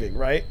 We're leaving,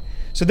 right?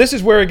 So this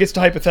is where it gets to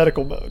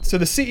hypothetical mode. So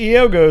the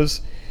CEO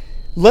goes,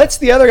 lets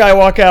the other guy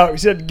walk out. He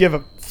said, give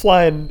a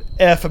flying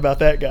F about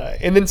that guy,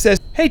 and then says,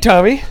 hey,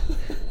 Tommy.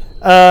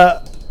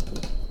 Why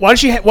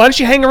don't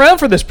you hang around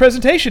for this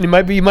presentation?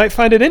 You might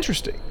find it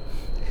interesting.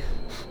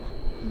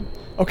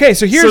 Okay,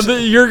 so here's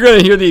you're going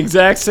to hear the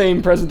exact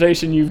same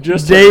presentation you've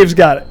just Dave's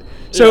got it.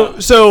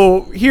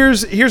 So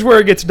here's where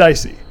it gets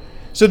dicey.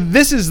 So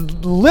this is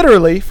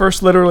literally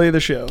of the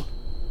show.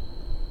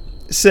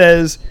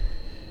 Says,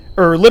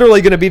 or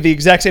literally going to be the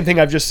exact same thing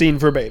I've just seen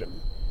verbatim.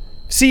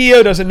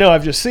 CEO doesn't know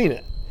I've just seen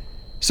it.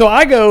 So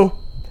I go,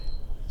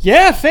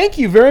 yeah, thank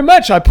you very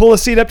much. I pull a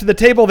seat up to the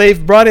table.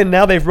 They've brought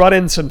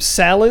in some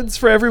salads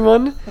for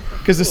everyone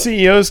because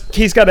the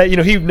he's got to,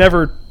 he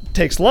never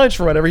takes lunch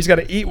or whatever. He's got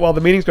to eat while the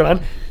meeting's going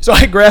on. So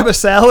I grab a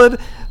salad,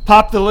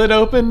 pop the lid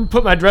open,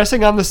 put my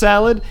dressing on the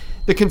salad.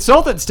 The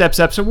consultant steps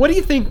up. So what do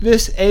you think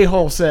this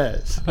a-hole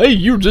says? Hey,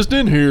 you were just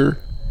in here.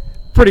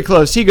 Pretty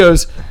close. He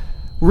goes,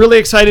 really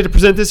excited to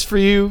present this for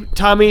you,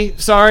 Tommy.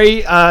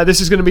 Sorry,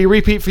 this is going to be a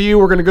repeat for you.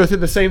 We're going to go through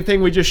the same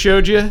thing we just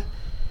showed you.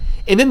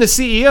 And then the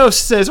CEO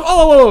says,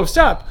 whoa,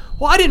 stop.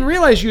 Well, I didn't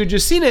realize you had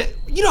just seen it.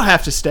 You don't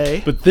have to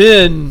stay. But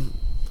then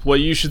what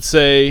you should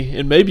say,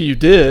 and maybe you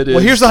did, is...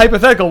 Well, here's the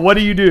hypothetical. What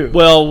do you do?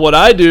 Well, what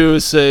I do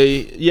is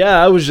say,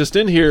 yeah, I was just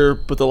in here,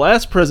 but the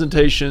last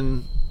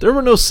presentation, there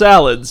were no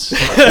salads.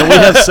 And we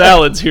have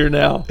salads here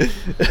now.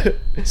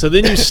 So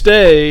then you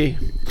stay,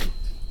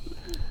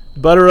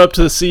 butter up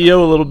to the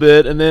CEO a little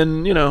bit, and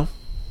then,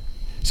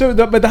 So,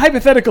 but the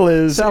hypothetical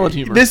is... Salad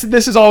humor. This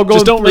is all going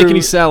Just don't through... make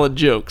any salad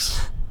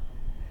jokes.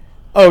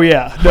 Oh,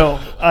 yeah. No,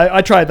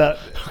 I tried that.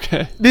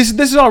 Okay. This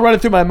is all running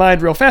through my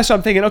mind real fast, so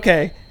I'm thinking,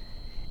 okay,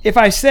 if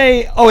I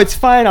say, oh, it's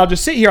fine, I'll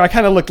just sit here, I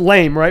kind of look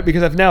lame, right?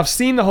 Because I've now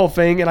seen the whole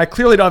thing, and I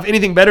clearly don't have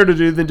anything better to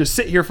do than just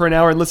sit here for an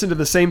hour and listen to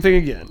the same thing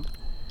again.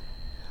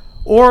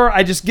 Or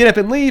I just get up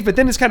and leave, but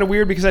then it's kind of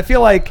weird because I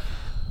feel like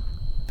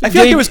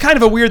it was kind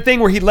of a weird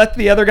thing where he let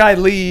the other guy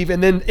leave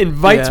and then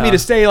invites me to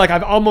stay. Like,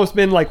 I've almost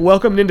been, like,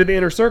 welcomed into the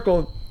inner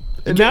circle.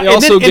 And he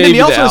also gave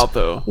you the out,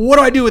 though. What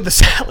do I do with the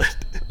salad?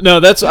 No,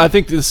 I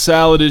think the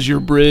salad is your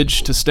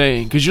bridge to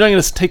staying because you're not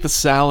going to take the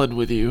salad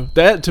with you.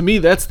 That, to me,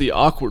 that's the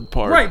awkward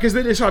part. Right,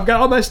 because so I've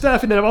got all my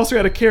stuff, and then I've also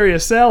got to carry a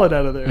salad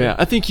out of there. Yeah,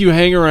 I think you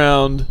hang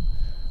around,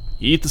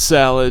 you eat the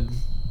salad.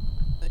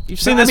 You've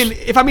seen this. I mean,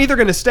 if I'm either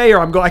going to stay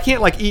or I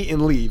can't, like, eat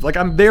and leave. Like,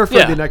 I'm there for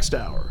the next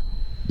hour.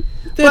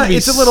 But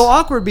it's a little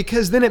awkward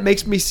because then it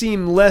makes me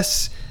seem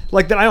less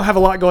like that I don't have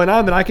a lot going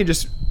on, that I can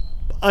just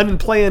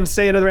unplanned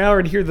stay another hour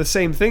and hear the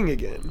same thing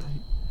again.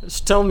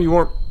 Just tell them you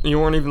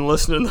weren't even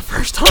listening the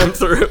first time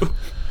through.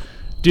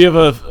 Do you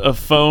have a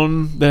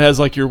phone that has,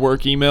 like, your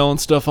work email and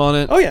stuff on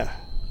it? Oh, yeah.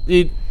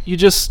 You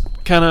just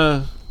kind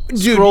of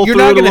Dude, you're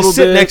not going to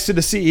sit next to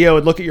the CEO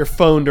and look at your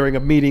phone during a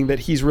meeting that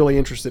he's really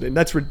interested in.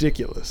 That's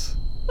ridiculous.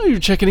 Oh, you're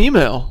checking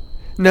email.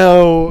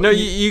 No,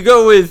 you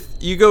go with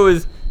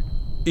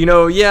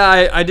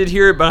yeah, I did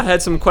hear it, but I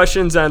had some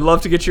questions, and I'd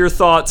love to get your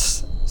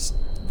thoughts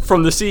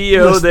from the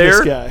CEO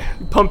there. This guy.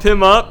 Pump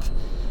him up.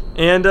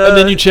 And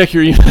then you check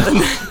your email.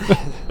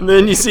 And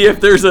then you see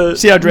if there's a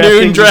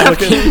noon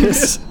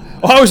DraftKings.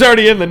 I was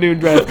already in the noon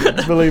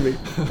DraftKings, believe me.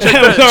 Check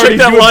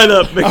that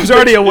lineup. I was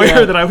already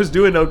aware that I was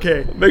doing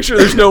okay. Make sure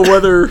there's no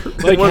weather.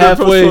 Like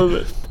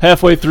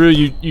halfway through,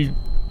 you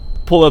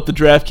pull up the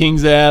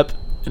DraftKings app,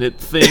 and it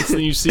thinks,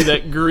 and you see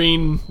that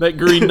green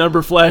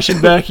number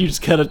flashing back. You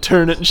just kind of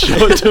turn it and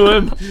show it to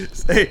him.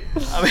 Say,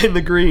 I'm in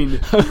the green,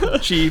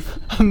 Chief.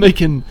 I'm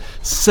making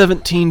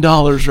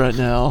 $17 right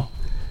now.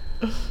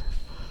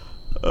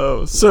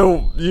 Oh,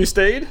 so you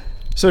stayed?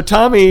 So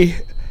Tommy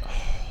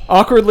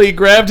awkwardly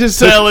grabbed his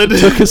salad,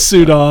 Took his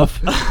suit off.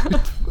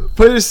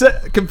 put his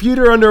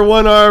computer under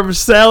one arm,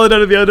 salad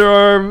under the other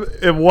arm,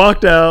 and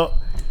walked out.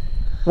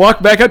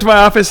 Walked back up to my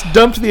office,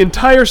 dumped the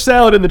entire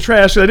salad in the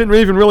trash. I didn't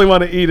even really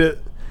want to eat it.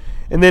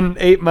 And then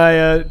ate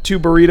my 2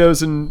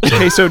 burritos and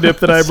queso dip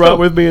that I brought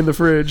with me in the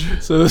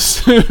fridge. So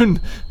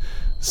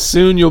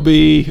soon you'll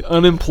be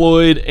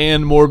unemployed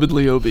and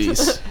morbidly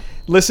obese.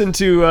 Listen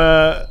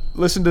to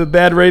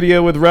Bad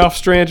Radio with Ralph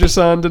Stranges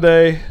on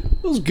today.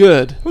 It was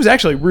good. It was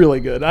actually really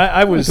good.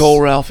 I was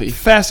old Ralphie.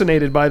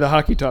 fascinated by the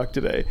hockey talk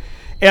today.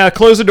 Yeah, I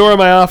closed the door of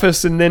my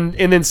office and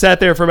then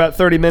sat there for about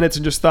 30 minutes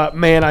and just thought,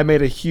 man, I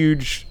made a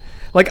huge...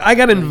 Like, I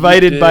got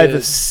invited by the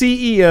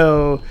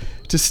CEO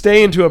to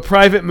stay into a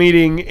private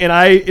meeting, and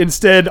I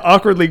instead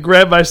awkwardly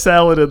grabbed my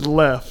salad and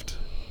left.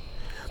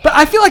 But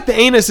I feel like the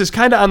anus is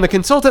kind of on the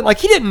consultant. Like,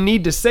 he didn't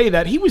need to say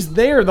that. He was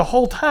there the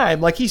whole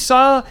time. Like, he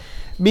saw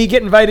me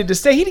get invited to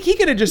stay. He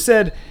could have just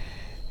said,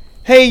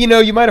 hey,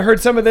 you might have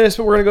heard some of this,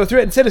 but we're going to go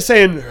through it. Instead of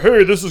saying,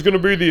 hey, this is going to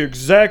be the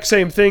exact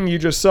same thing you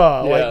just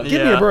saw. Yeah. Like,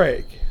 give me a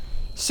break.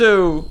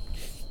 So,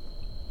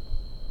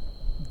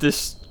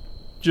 this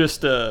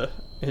just, it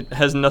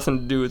has nothing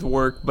to do with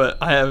work, but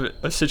I have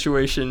a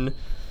situation,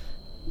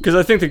 because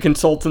I think the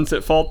consultant's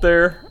at fault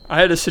there.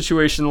 I had a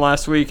situation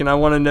last week, and I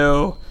want to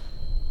know,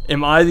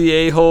 am I the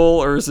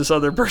a-hole, or is this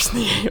other person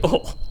the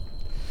a-hole?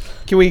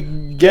 Can we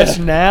guess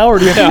now, or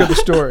do you have to hear the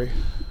story?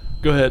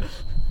 Go ahead.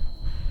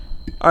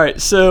 All right,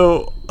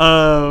 so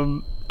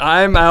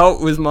I'm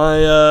out with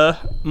my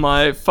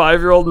my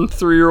 5-year-old and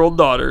 3-year-old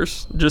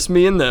daughters, just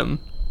me and them,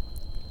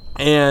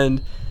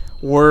 and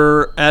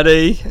we're at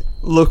a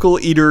local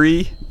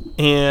eatery.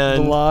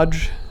 And The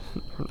Lodge.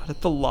 We're not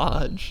at the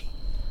Lodge.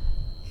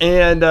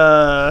 And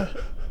I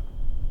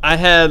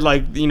had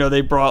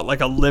they brought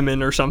like a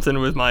lemon or something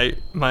with my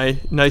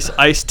nice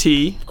iced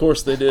tea. Of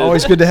course they did.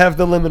 Always good to have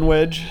the lemon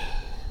wedge.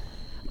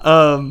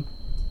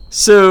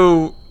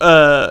 So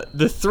the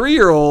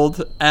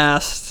 3-year-old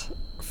asked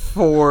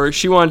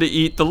she wanted to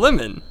eat the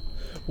lemon.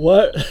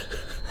 What?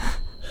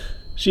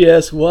 She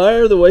asked, why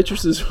are the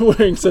waitresses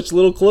wearing such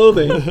little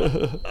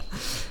clothing?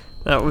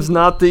 That was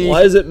not the...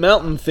 Why is it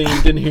mountain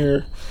themed in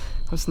here?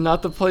 That's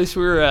not the place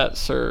we were at,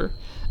 sir.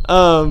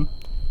 But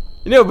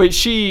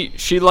she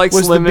likes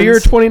Was lemons. the beer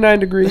 29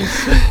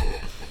 degrees?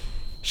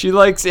 She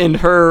likes, and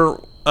her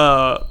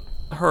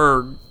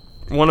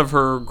one of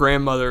her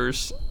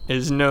grandmothers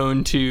is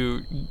known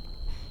to,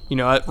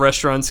 at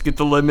restaurants get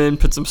the lemon,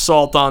 put some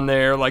salt on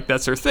there, like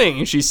that's her thing.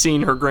 And she's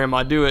seen her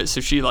grandma do it,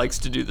 so she likes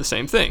to do the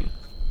same thing.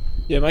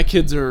 Yeah, my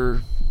kids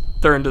are...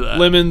 They're into that.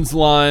 Lemons,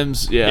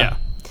 limes, yeah.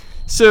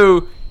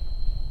 So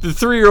the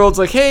 3-year-old's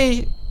like,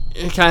 hey,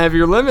 can I have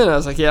your lemon? I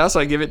was like, yeah. So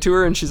I give it to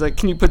her, and she's like,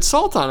 can you put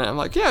salt on it? I'm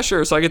like, yeah,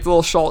 sure. So I get the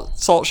little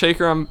salt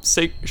shaker. I'm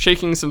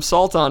shaking some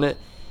salt on it.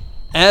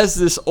 As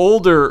this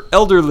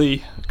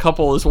elderly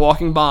couple is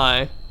walking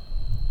by,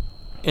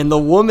 and the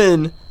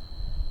woman,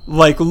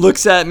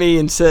 looks at me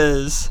and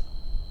says,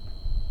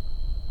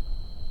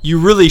 you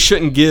really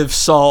shouldn't give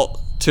salt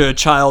to a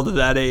child of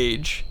that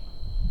age.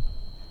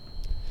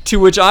 To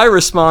which I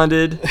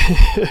responded...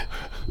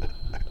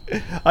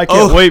 I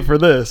can't wait for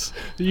this.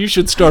 You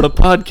should start a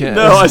podcast.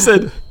 No, I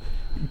said,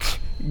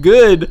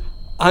 good.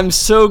 I'm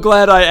so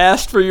glad I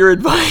asked for your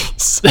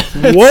advice.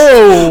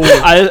 Whoa.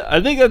 I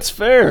think that's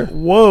fair.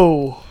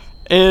 Whoa.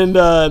 And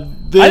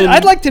then...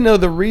 I'd like to know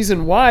the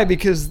reason why,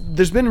 because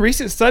there's been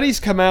recent studies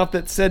come out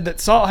that said that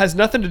salt has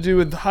nothing to do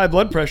with high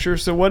blood pressure,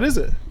 so what is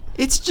it?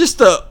 It's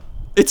just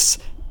it's...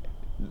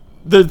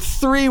 The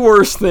 3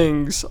 worst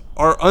things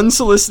are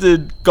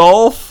unsolicited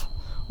golf,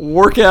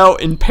 workout,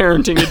 and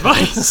parenting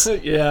advice.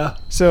 Yeah.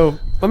 So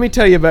let me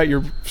tell you about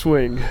your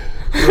swing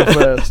real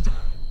fast.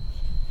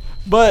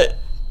 But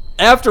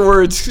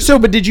afterwards... So,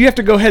 but did you have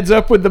to go heads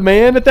up with the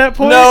man at that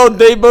point? No,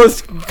 they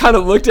both kind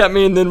of looked at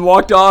me and then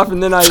walked off,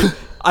 and then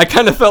I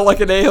kind of felt like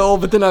an a-hole,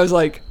 but then I was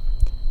like,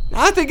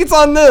 I think it's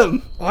on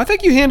them. Well, I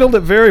think you handled it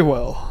very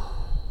well.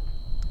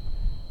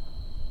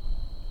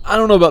 I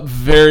don't know about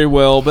very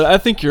well, but I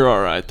think you're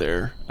all right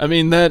there. I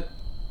mean, that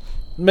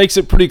makes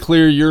it pretty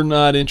clear you're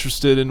not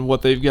interested in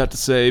what they've got to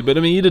say. But, I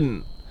mean, you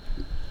didn't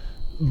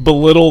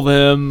belittle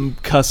them,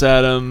 cuss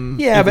at them,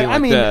 Yeah, but like I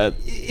mean, that.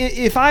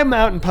 if I'm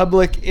out in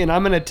public and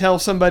I'm going to tell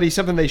somebody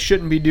something they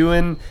shouldn't be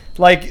doing,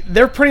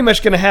 they're pretty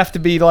much going to have to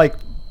be,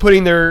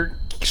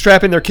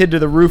 strapping their kid to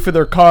the roof of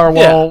their car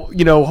while,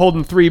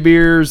 holding 3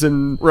 beers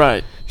and...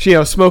 Right.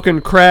 Smoking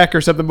crack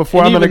or something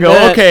before And I'm going to even go,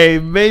 that- okay,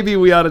 maybe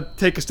we ought to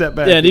take a step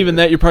back. Yeah, and even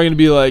that, you're probably going to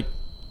be like,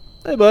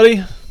 hey, buddy,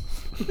 I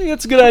think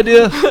that's a good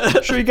idea.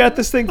 Sure you got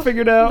this thing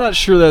figured out? I'm not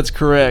sure that's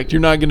correct.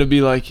 You're not going to be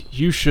like,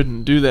 you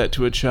shouldn't do that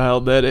to a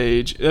child that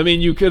age. I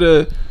mean, you could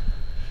have,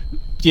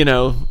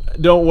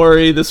 don't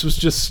worry, this was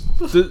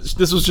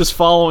just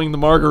following the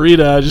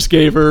margarita I just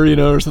gave her,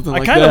 or something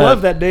like that. I kind of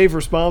love that Dave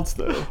response,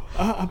 though.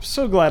 I'm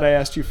so glad I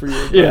asked you for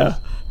your advice. Yeah.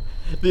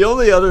 The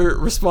only other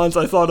response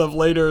I thought of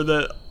later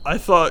that I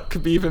thought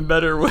could be even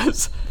better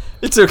was,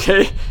 "It's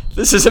okay,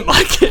 this isn't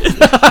my kid."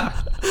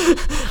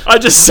 I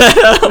just sat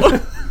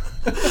out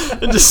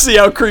and just see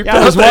how creeped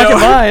out I was they walking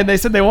are. by and they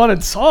said they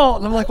wanted salt,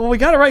 and I'm like, well, we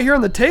got it right here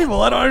on the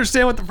table. I don't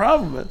understand what the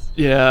problem is.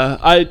 Yeah,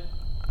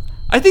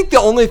 I think the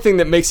only thing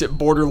that makes it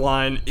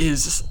borderline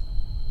is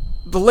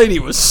the lady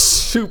was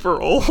super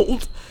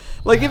old.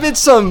 Like, if it's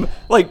some,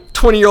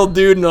 20-year-old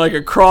dude in, a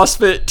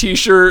CrossFit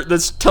t-shirt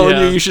that's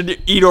telling you should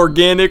eat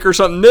organic or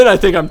something, then I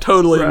think I'm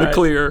totally in the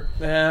clear.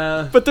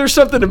 yeah. But there's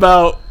something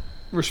about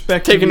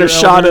Respect taking a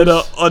shot at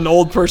an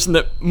old person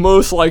that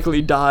most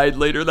likely died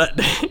later that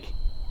day.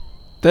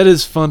 That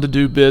is fun to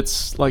do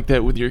bits like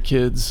that with your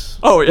kids.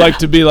 Oh, yeah. Like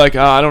to be like,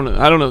 I don't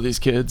know these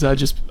kids. I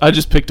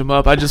just picked them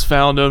up. I just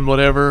found them,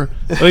 whatever.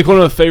 I think one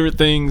of the favorite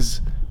things,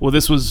 well,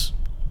 this was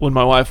when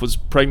my wife was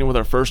pregnant with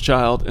our first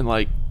child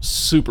and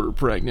super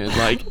pregnant,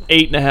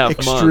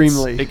 8.5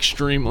 months.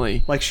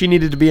 Extremely. Like she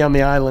needed to be on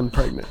the island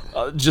pregnant.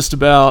 Just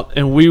about.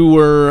 And we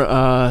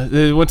were,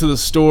 they went to the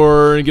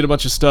store and get a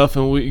bunch of stuff,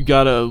 and we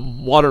got a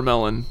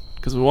watermelon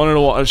because we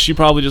wanted she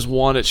probably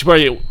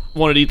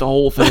wanted to eat the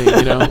whole thing,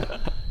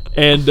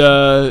 And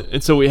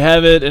so we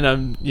have it, and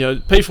I'm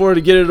pay for it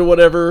to get it or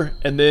whatever,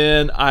 and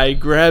then I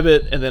grab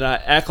it, and then I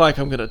act like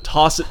I'm gonna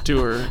toss it to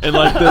her, and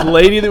the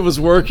lady that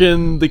was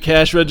working the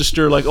cash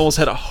register almost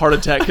had a heart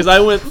attack because I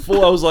went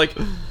full. I was like,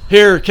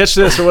 "Here, catch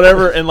this" or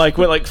whatever, and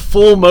went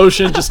full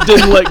motion, just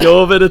didn't let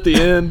go of it at the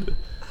end.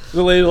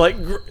 The lady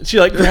she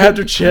grabbed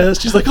her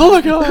chest. She's like, "Oh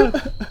my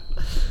god!"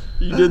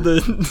 You did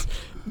the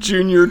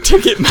junior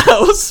ticket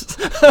mouse.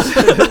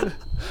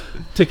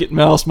 Ticket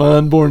mouse, my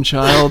unborn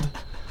child.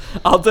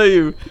 I'll tell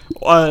you,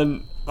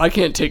 I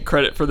can't take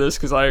credit for this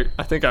because I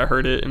think I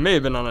heard it. It may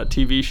have been on a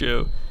TV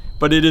show,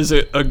 but it is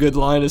a good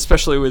line,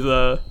 especially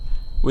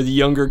with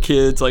younger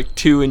kids,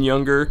 2 and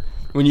younger.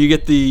 When you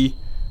get the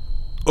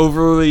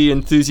overly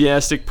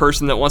enthusiastic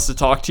person that wants to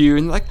talk to you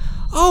and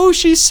 "Oh,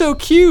 she's so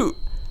cute,"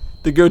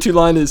 the go-to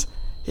line is,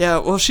 "Yeah,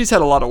 well, she's had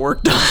a lot of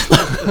work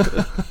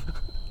done."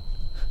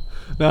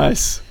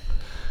 Nice.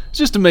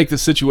 Just to make the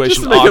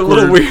situation Just to make awkward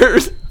it a little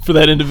weird. For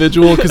that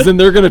individual, because then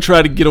they're going to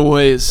try to get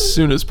away as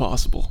soon as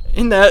possible.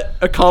 And that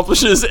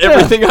accomplishes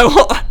everything I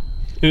want.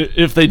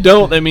 If they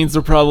don't, that means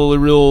they're probably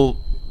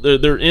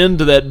they're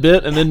into that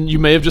bit, and then you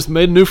may have just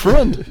made a new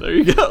friend. There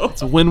you go.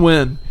 It's a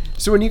win-win.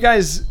 So when you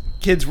guys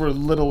kids were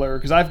littler,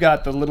 because I've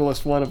got the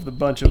littlest one of the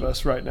bunch of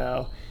us right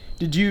now,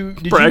 did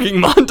bragging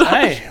you,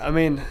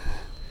 montage?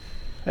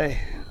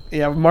 Hey,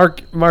 yeah,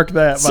 mark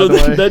that. So by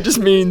the way, that just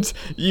means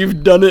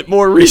you've done it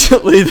more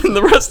recently than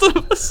the rest of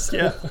us.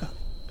 Yeah.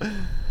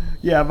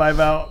 Yeah, by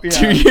about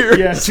 2 years.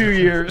 Yeah, 2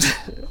 years.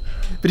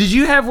 But did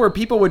you have where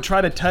people would try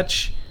to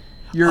touch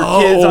your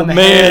kids on the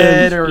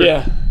head? Or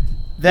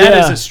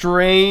that is a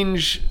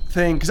strange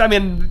thing. Because I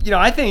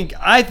think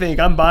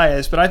I'm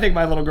biased, but I think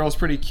my little girl's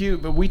pretty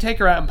cute. But we take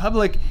her out in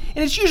public,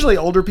 and it's usually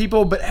older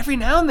people. But every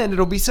now and then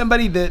it'll be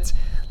somebody that's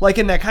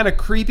in that kind of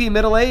creepy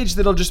middle age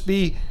that'll just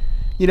be,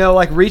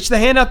 reach the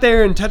hand out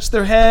there and touch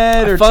their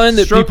head or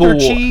stroke their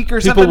cheek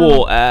or something. People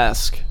will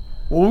ask.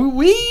 Well,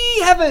 we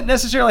haven't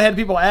necessarily had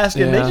people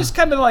asking. Yeah. They just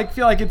kind of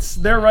feel like it's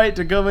their right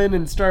to go in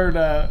and start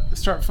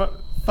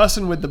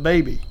fussing with the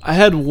baby. I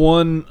had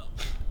one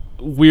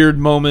weird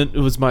moment. It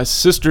was my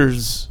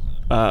sister's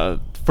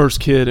first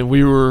kid, and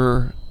we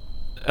were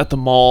at the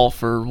mall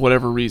for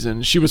whatever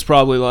reason. She was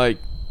probably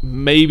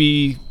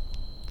maybe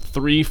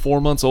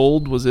 3-4 months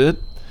old was it.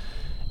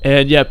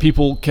 And yeah,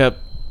 people kept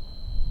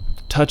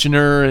touching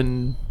her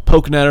and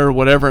poking at her or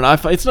whatever, and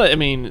it's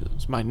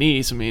my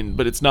niece,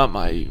 but it's not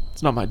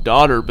my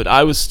daughter, but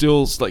I was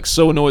still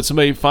so annoyed.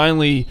 Somebody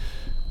finally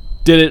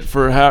did it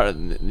for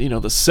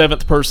the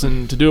 7th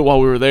person to do it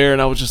while we were there,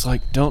 and I was just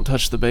don't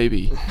touch the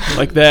baby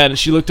like that. And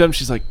she looked up and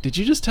she's like, "Did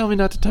you just tell me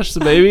not to touch the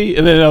baby?"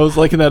 And then I was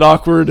in that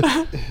awkward,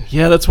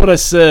 yeah, that's what I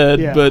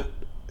said, but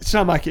it's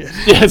not my kid.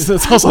 Yeah, it's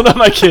also not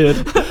my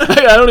kid.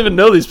 I don't even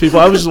know these people.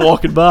 I was just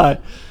walking by.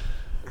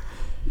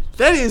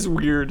 That is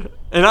weird.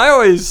 And I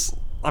always,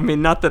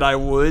 not that I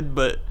would,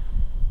 but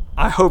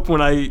I hope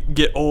when I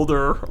get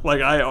older,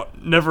 I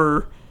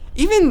never,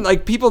 even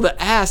people that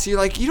ask,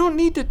 you're you don't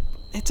need to,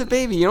 it's a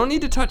baby, you don't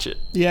need to touch it.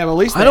 Yeah, but at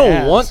least I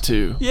don't want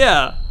to.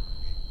 Yeah.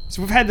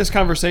 So we've had this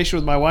conversation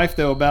with my wife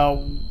though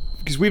about,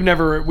 because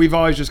we've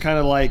always just kind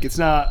of it's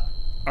not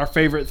our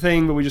favorite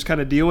thing, but we just kind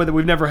of deal with it.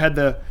 We've never had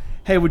the,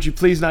 hey, would you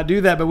please not do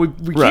that? But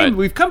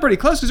we've come pretty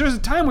close, because there was a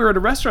time we were at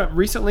a restaurant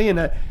recently, and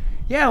a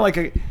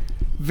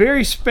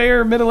very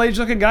spare middle-aged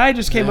looking guy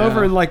just came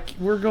over, and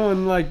we're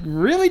going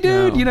really,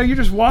 dude? No. You're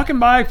just walking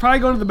by, probably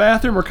going to the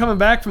bathroom or coming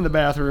back from the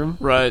bathroom,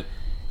 right?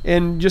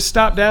 And just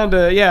stop down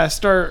to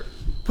start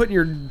putting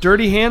your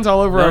dirty hands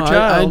all over our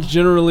child. I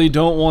generally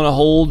don't want to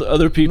hold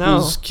other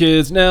people's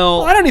kids.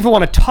 Now, I don't even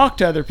want to talk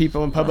to other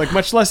people in public,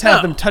 much less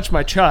have them touch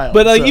my child.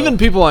 But even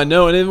people I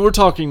know, and we're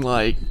talking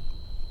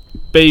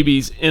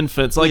babies,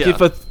 infants.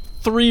 If a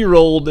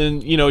 3-year-old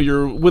and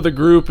you're with a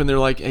group and they're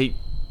like, hey,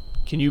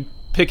 can you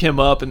pick him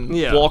up and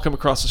Yeah. walk him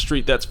across the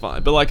street? That's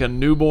fine. But like a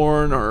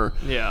newborn or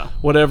Yeah.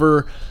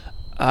 whatever,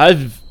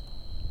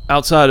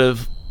 outside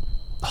of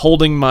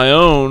holding my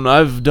own,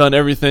 I've done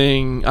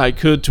everything I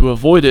could to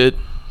avoid it.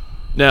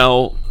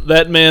 Now,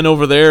 that man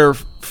over there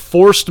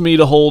forced me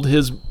to hold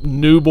his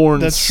newborn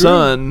That's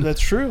son true.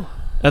 That's true.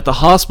 at the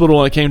hospital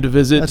when I came to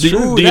visit. That's Do-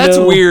 true. Ooh, do you that's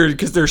know- weird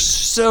because they're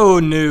so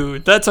new.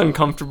 That's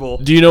uncomfortable.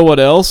 Do you know what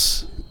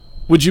else?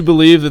 Would you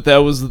believe that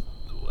was,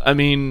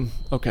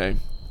 okay.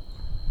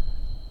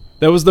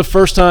 That was the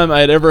first time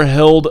I had ever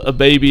held a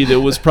baby that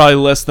was probably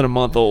less than a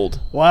month old.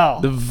 Wow.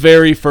 The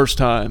very first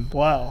time.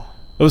 Wow.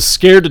 I was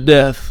scared to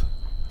death.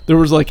 There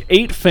was like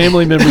 8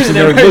 family members in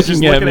there Everybody's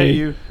just looking at looking me, at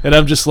you. and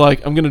I'm just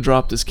like, I'm gonna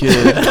drop this kid.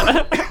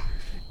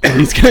 And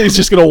he's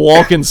just gonna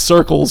walk in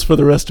circles for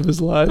the rest of his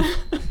life.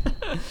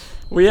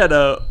 We had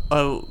a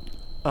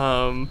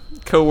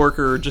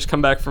coworker just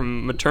come back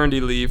from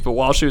maternity leave, but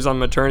while she was on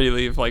maternity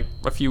leave, like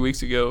a few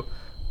weeks ago,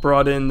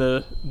 brought in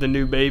the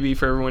new baby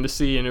for everyone to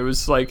see, and it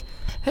was like,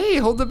 "Hey,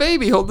 hold the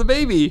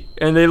baby!"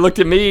 And they looked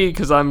at me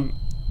because I'm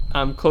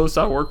close.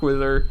 I work with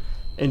her,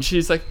 and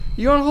she's like,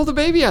 "You want to hold the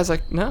baby?" I was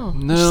like, "No."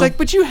 No. She's like,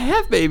 "But you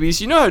have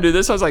babies. You know how to do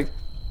this." I was like,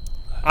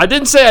 "I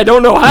didn't say I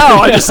don't know how.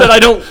 I just said I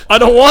don't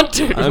want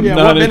to." I'm Yeah.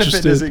 not What benefit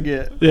interested. does it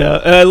get?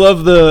 Yeah, and I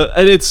love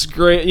and it's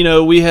great.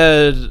 We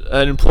had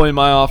an employee in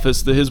my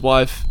office that his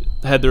wife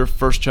had their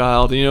first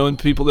child, and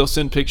people, they'll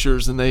send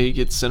pictures and they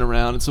get sent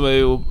around, and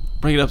somebody will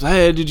bring it up,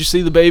 hey, did you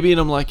see the baby?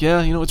 And I'm like,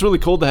 yeah, it's really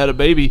cool to have a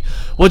baby.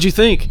 What'd you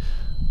think?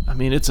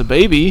 It's a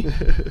baby.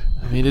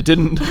 It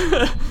didn't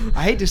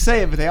I hate to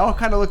say it, but they all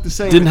kind of look the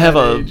same. Didn't at have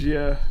that a- age,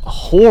 yeah.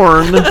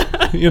 horn,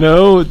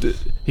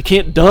 He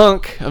can't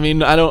dunk. I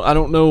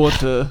don't know what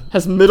to,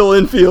 Has middle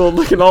infield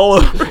looking all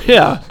over.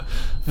 yeah.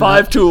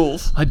 5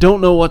 tools. I don't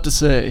know what to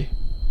say.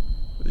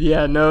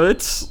 Yeah, no,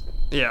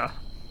 yeah.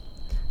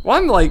 Well,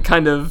 I'm like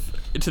kind of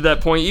to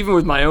that point, even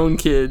with my own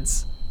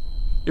kids.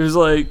 It was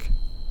like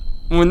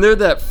when they're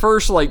that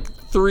first like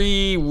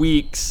 3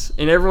 weeks,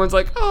 and everyone's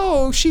like,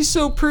 "Oh, she's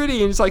so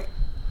pretty," and it's like,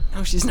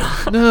 "No, she's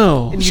not."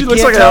 No. And She you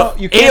looks can't like tell, a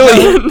you can't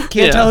alien. Tell,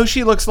 can't Yeah. tell who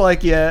she looks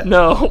like yet.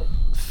 No,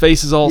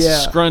 Face is all Yeah.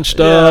 scrunched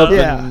Yeah. up.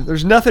 Yeah, and-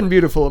 there's nothing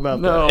beautiful about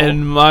no.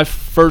 And my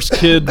first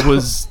kid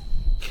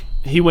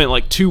he went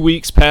like 2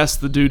 weeks past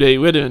the due date.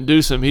 We had to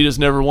induce him. He just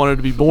never wanted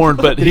to be born.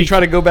 But that. Did he try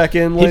to go back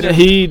in later?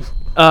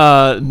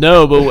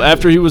 No, but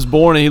after he was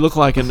born, he looked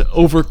like an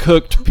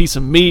overcooked piece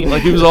of meat.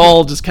 Like he was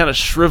all just kind of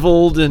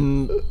shriveled,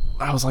 and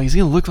I was like, is he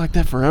gonna look like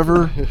that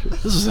forever?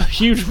 This is a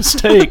huge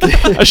mistake.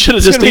 I should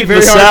have It's just gonna be eaten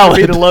the very hard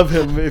for me salad. to love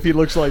him if he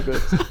looks like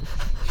this.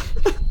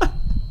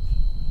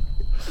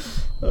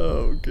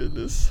 Oh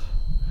goodness.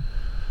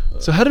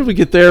 So how did we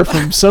get there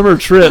from summer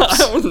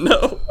trips? I don't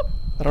know.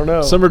 I don't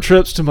know. Summer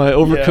trips to my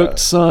overcooked Yeah.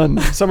 son.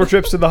 Summer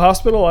trips to the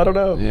hospital? I don't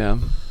know. Yeah.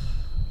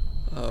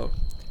 Oh.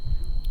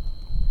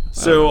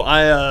 So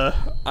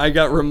I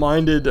got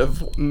reminded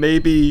of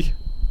maybe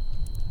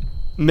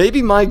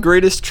my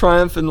greatest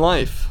triumph in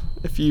life.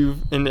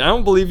 And I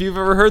don't believe you've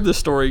ever heard this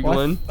story, Well,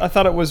 Glenn. I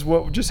thought it was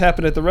what just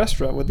happened at the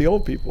restaurant with the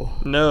old people.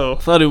 No. I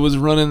thought it was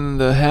running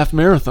the half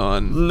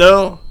marathon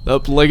No.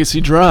 up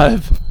Legacy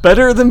Drive.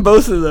 Better than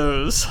both of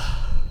those.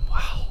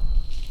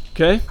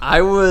 Okay.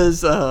 I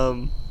was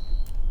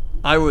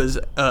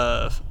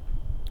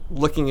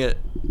looking at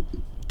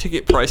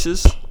ticket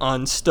prices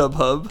on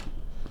StubHub.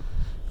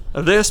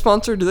 Are they a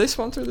sponsor? Do they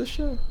sponsor this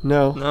show?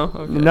 No. No?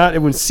 Okay. Not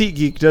when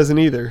SeatGeek doesn't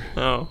either.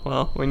 Oh,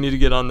 well, we need to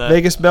get on that.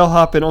 Vegas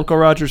Bellhop and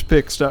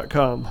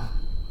UncleRogersPicks.com.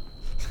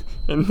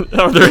 And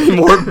are there any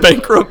more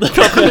bankrupt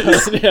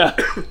companies? Yeah.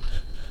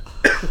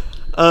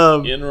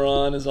 Um,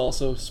 Enron is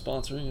also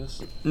sponsoring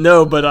us.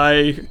 No, but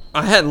I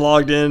hadn't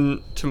logged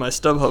in to my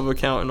StubHub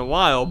account in a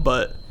while,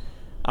 but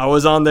I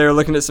was on there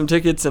looking at some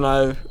tickets, and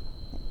I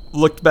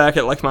looked back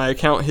at like my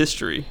account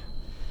history.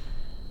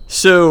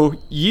 So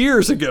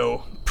years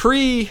ago,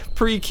 pre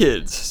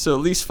kids, so at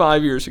least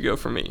 5 years ago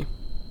for me,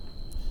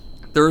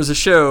 there was a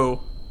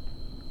show,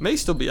 may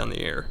still be on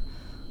the air,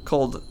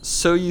 called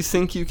So You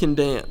Think You Can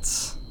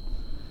Dance.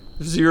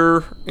 Is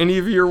any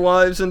of your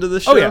wives into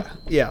this show? Oh yeah,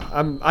 yeah.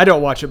 I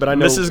don't watch it, but I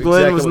know. Mrs.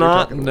 Glenn exactly was what you're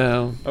not? talking about.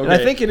 No. Okay. And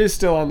I think it is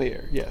still on the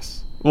air.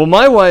 Yes. Well,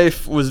 my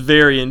wife was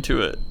very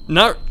into it.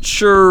 Not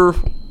sure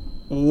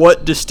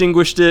what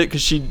distinguished it,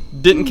 because she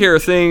didn't care a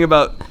thing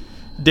about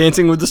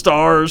Dancing with the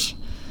Stars,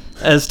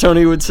 as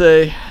Tony would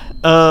say.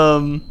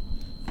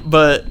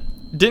 But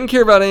didn't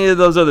care about any of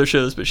those other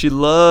shows, but she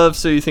loved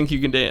So You Think You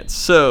Can Dance.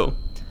 So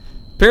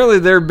apparently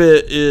their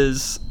bit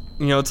is,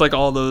 it's like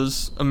all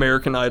those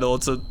American Idol.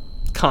 It's a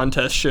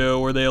contest show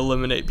where they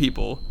eliminate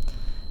people.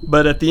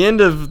 But at the end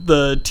of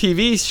the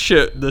TV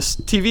show, this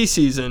TV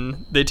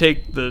season, they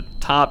take the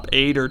top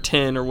 8 or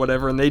 10 or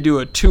whatever, and they do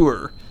a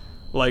tour.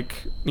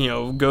 Like,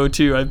 go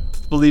to, I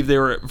believe they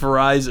were at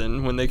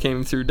Verizon when they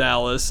came through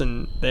Dallas,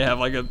 and they have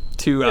like a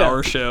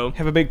 2-hour show.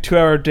 Have a big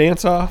 2-hour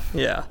dance off.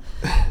 Yeah.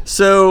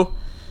 So,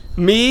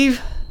 me,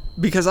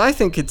 because I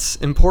think it's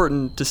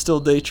important to still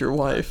date your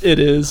wife, It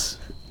is.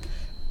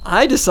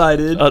 I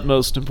decided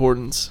Utmost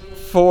importance.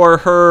 for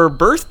her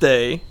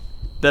birthday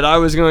that I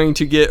was going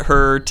to get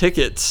her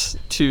tickets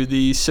to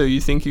the So You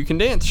Think You Can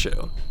Dance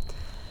show.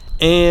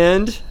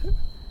 And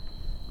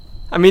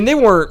I mean, they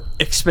weren't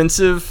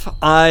expensive.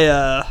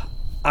 I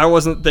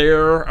wasn't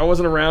there. I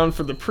wasn't around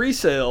for the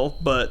pre-sale,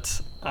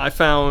 but I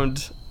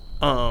found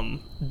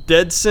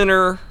dead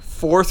center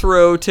 4th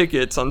row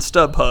tickets on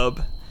StubHub,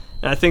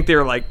 and I think they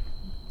were like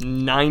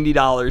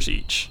 $90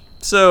 each.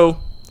 So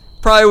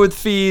probably with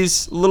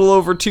fees, a little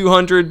over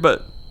 $200,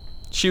 but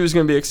she was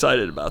going to be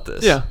excited about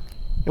this. Yeah.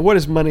 And what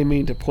does money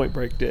mean to Point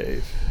Break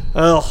Dave?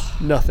 Oh,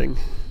 Nothing.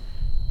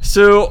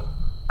 so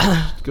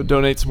Go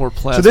donate some more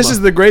plasma. So this is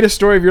the greatest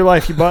story of your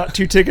life. You bought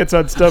 2 tickets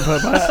on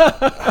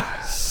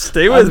StubHub.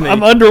 stay with me.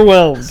 I'm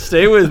underwhelmed.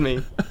 Stay with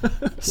me.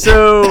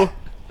 So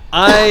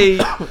I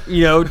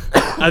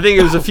think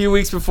it was a few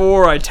weeks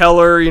before, I tell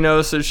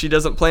her, so she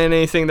doesn't plan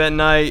anything that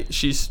night.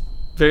 She's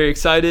very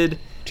excited. Do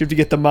you have to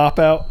get the mop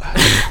out?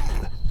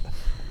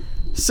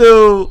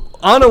 So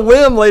on a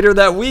whim later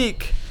that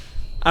week,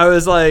 I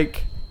was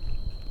like,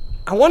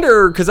 I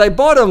wonder, because I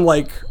bought them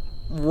like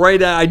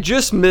I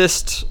just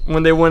missed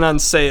when they went on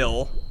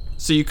sale.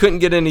 So you couldn't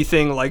get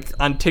anything like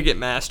on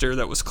Ticketmaster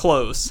that was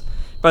close.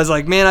 But I was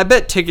like, man, I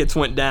bet tickets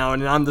went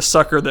down, and I'm the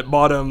sucker that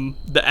bought them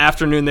the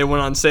afternoon they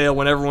went on sale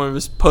when everyone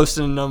was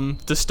posting them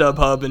to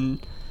StubHub and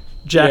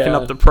jacking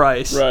up the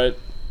price. Right.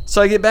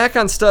 So I get back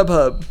on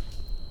StubHub,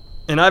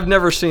 and I've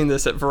never seen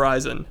this at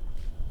Verizon.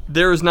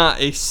 There is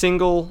not a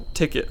single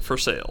ticket for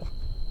sale.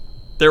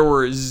 There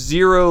were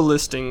 0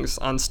 listings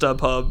on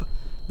StubHub.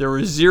 There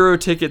were 0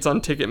 tickets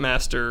on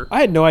Ticketmaster.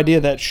 I had no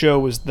idea that show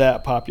was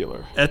that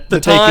popular. At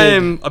the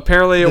time,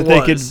 apparently it was.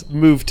 They could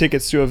move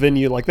tickets to a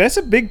venue like that's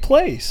a big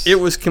place. It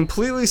was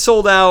completely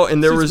sold out,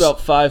 and there was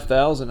about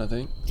 5,000, I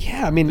think.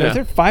 Yeah, I mean, Yeah. are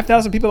there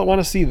 5,000 people that want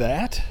to see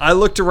that? I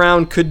looked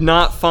around, could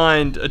not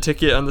find a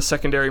ticket on the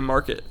secondary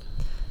market.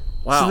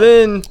 Wow. So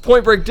then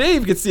Point Break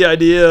Dave gets the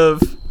idea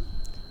of,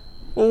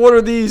 well, what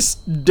are these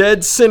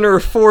dead center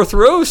 4th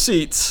row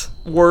seats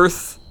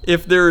worth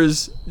if there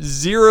is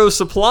 0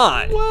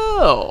 supply?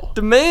 Whoa.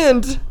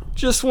 Demand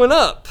just went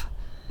up.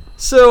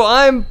 So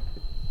I'm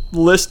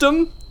list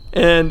them,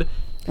 and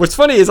what's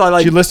funny is I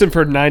like... Did you list them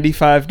for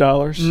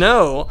 $95?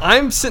 No,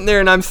 I'm sitting there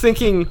and I'm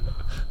thinking,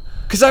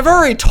 because I've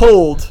already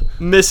told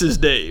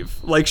Mrs. Dave,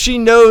 like she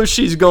knows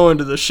she's going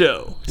to the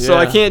show, so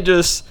I Yeah. can't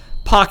just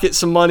pocket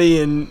some money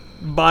and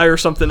buy her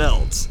something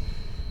else.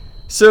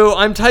 So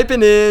I'm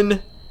typing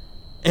in,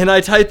 and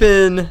I type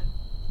in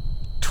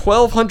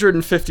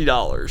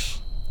 $1,250,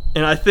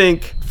 and I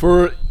think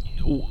For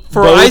both?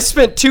 both? I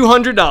spent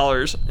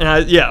 $200,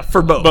 and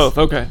for both. Both,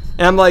 okay.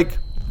 And I'm like,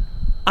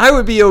 I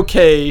would be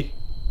okay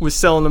with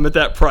selling them at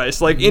that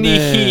price. Like any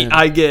Man. heat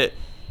I get.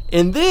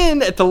 And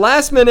then at the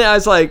last minute, I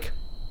was like,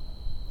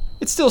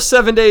 it's still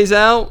 7 days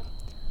out.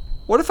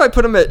 What if I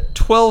put them at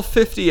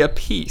 $1,250 a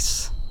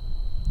piece?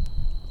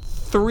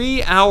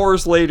 3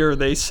 hours later,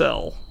 they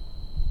sell.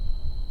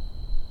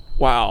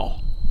 Wow.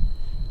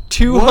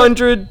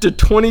 $200 to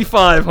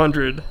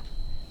 $2,500.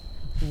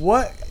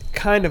 What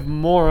kind of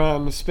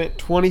moron spent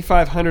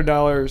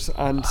 $2,500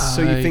 on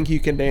So You I- Think You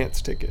Can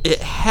Dance tickets?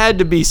 It had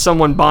to be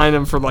someone buying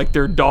them for like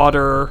their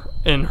daughter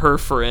and her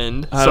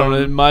friend. I don't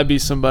know. It might be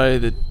somebody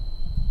that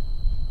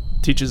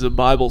teaches a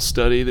Bible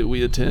study that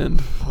we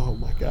attend. Oh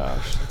my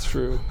gosh, that's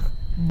true.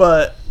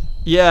 But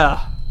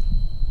yeah,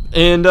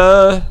 and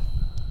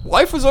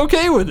wife was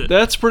okay with it.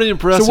 That's pretty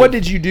impressive. So what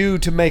did you do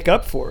to make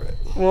up for it?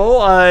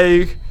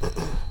 Well,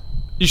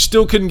 You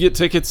still couldn't get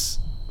tickets?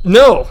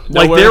 no,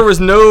 like Nowhere? there was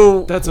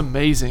no, That's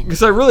amazing.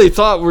 because I really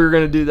thought we were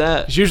gonna do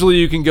that. 'Cause usually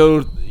you can go,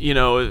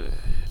 if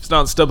it's not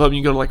on StubHub, you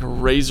can go to like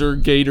Razor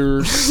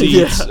Gator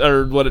seats Yeah.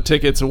 or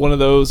tickets or one of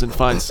those and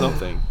find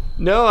something.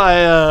 No,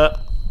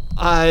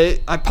 I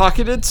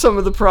pocketed some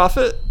of the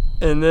profit,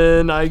 and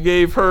then I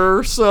gave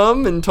her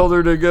some and told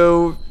her to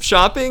go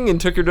shopping and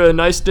took her to a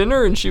nice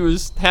dinner, and she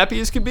was happy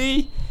as could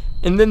be.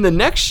 And then the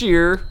next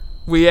year,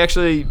 we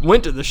actually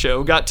went to the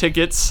show, got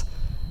tickets,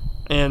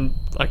 and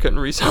I couldn't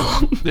resell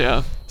them.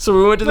 Yeah. So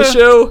we went to the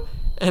show,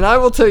 and I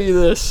will tell you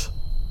this.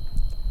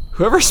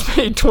 Whoever's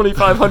paid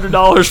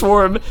 $2,500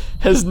 for him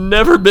has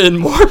never been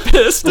more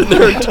pissed in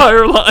their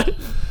entire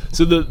life.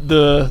 So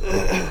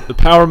the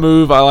power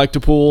move I like to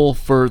pull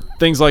for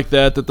things like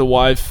that the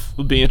wife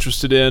would be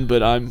interested in,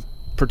 but I'm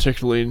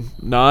particularly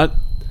not,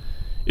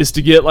 is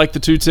to get like the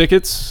 2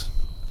 tickets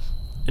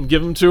and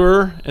give them to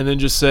her, and then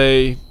just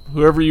say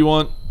whoever you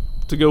want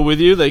to go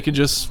with you, they can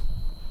just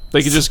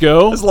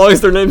go. As long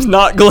as their name's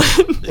not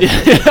Glenn.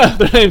 Yeah,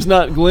 their name's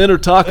not Glenn or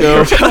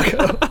Taco.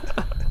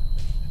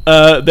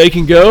 They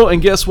can go,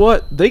 and guess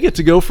what? They get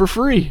to go for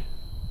free.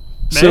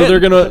 So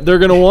Man. they're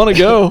gonna want to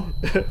go.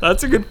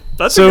 That's a good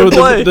So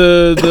play.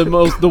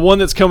 the one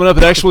that's coming up,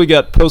 it actually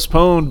got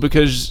postponed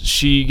because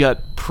she got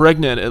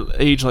pregnant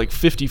at age like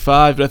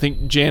 55. But I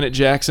think Janet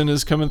Jackson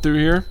is coming through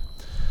here.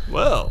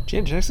 Well,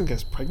 Janet Jackson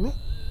gets pregnant?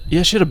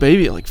 Yeah, she had a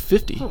baby at like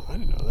 50. Oh, I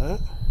didn't know that.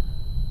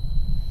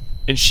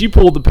 And she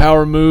pulled the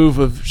power move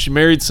of she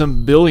married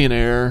some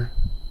billionaire,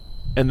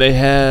 and they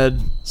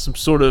had some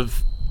sort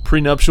of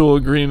prenuptial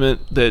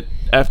agreement that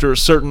after a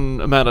certain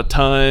amount of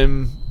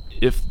time,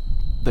 if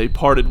they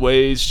parted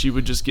ways, she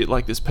would just get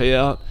like this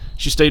payout.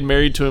 She stayed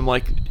married to him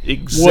like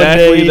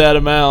exactly that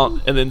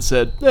amount, and then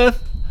said,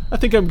 I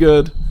think I'm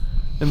good.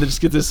 And they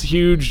just get this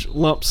huge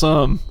lump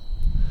sum.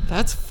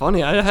 That's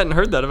funny. I hadn't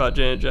heard that about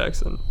Janet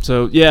Jackson.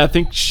 So, yeah, I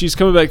think she's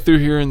coming back through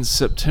here in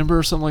September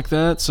or something like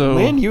that. So,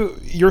 Man,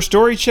 your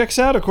story checks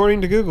out according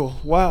to Google.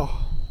 Wow.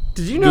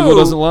 Did you know? Google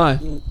doesn't lie.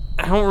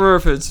 I don't remember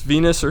if it's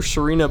Venus or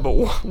Serena, but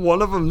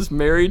one of them's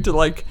married to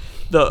like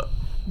the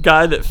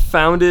guy that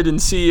founded and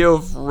CEO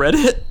of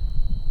Reddit.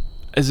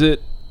 Is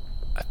it?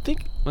 I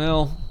think,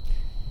 well...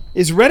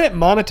 Is Reddit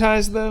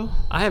monetized, though?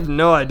 I have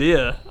no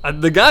idea.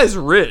 The guy's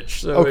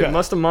rich, so Okay. it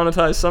must have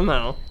monetized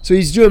somehow. So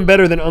he's doing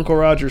better than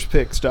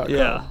UncleRogersPicks.com.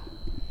 Yeah.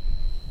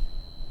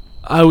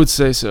 I would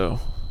say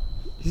so.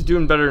 He's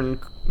doing better than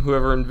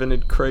whoever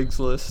invented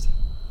Craigslist.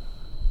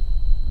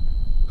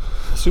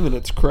 Assuming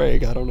it's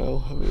Craig, I don't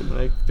know. I mean,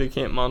 Like, they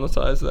can't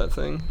monetize that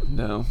thing.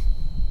 No.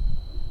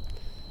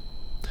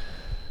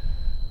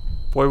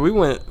 Boy, we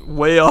went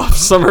way off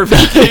summer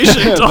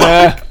vacation talk.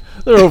 Nah,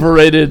 they're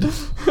overrated.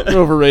 They're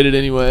overrated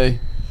anyway.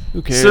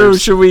 Who cares? So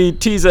should we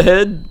tease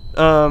ahead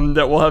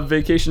that we'll have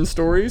vacation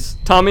stories?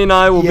 Tommy and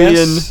I will be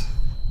in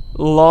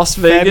Las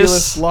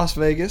fabulous Vegas. Las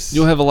Vegas.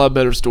 You'll have a lot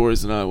better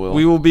stories than I will.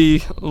 We will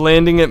be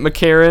landing at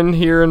McCarran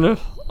here in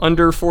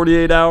under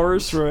 48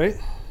 hours. That's right.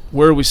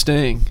 Where are we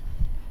staying?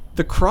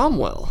 The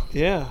Cromwell.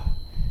 Yeah.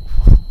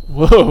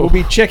 Whoa. We'll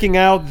be checking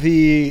out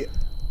the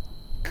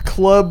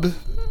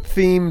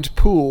club-themed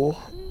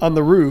pool on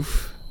the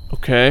roof.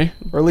 Okay.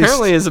 Or at least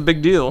Apparently is a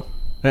big deal.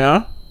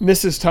 Yeah?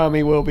 Mrs.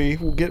 Tommy will be.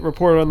 We'll get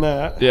report on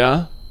that.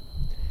 Yeah?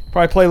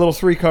 Probably play a little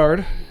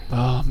 3-card.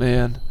 Oh,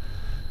 man.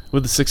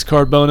 With the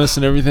 6-card bonus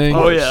and everything?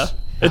 Oh, yeah.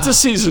 It's a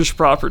Caesars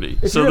property.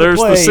 If So you're gonna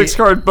there's the play,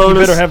 6-card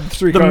bonus. You better have the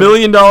 3-card. The $1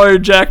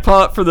 million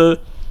jackpot for the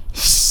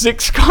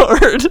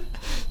 6-card.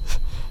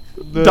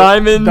 The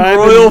Diamond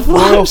Royal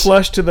Flush.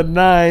 Flush to the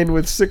 9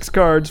 with 6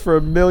 cards for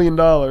 $1 million.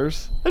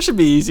 That should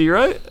be easy,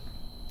 right?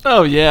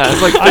 Oh, yeah.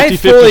 It's like 50-50 I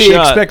fully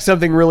shot. expect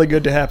something really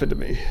good to happen to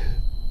me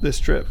this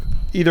trip.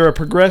 Either a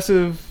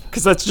progressive,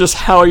 Because that's just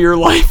how your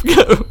life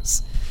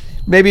goes.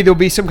 maybe there'll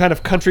be some kind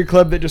of country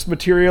club that just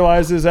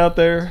materializes out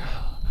there.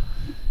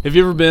 Have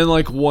you ever been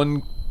like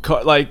one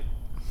card, like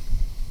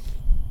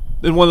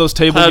in one of those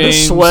table Had to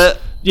games? sweat.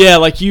 Yeah,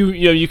 like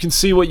you can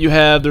see what you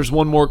have. There's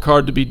one more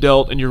card to be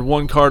dealt, and you're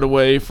one card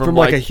away from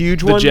like a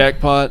huge the one?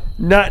 jackpot.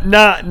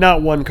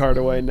 Not 1 card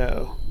away,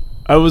 no.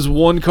 I was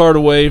 1 card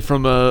away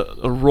from a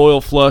royal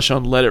flush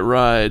on Let It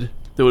Ride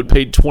that would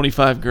pay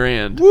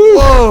 $25,000,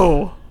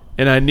 Whoa.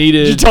 and I Did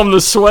needed. you tell him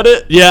to sweat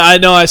it? Yeah, I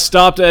know. I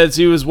stopped as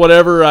he was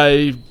whatever.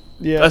 I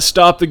Yeah.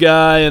 stopped the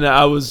guy, and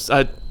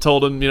I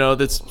told him,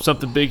 that's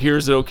something big here.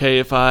 Is it okay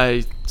if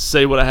I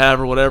say what I have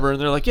or whatever?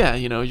 And they're like, yeah,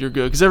 you're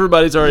good, because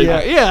everybody's already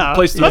Yeah.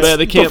 placed the That's bet.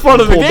 They the can't fun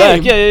of the pull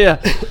back. game.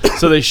 Yeah.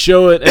 So they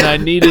show it, and I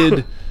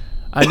needed,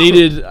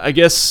 I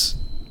guess,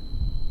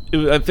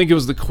 I think it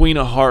was the Queen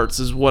of Hearts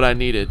is what I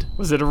needed.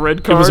 Was it a red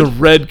It card? was a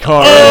red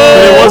card.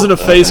 But it wasn't a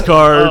face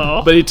card.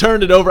 Oh. But he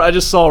turned it over. I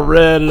just saw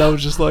red, and I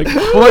was just like,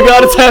 oh my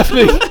God, it's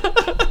happening.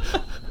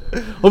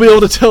 I'll be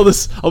able to tell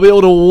this. I'll be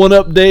able to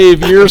one-up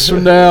Dave years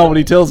from now when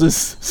he tells his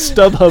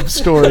StubHub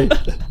story.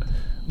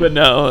 But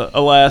no,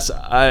 alas,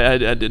 I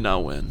did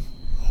not win.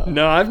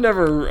 No, I've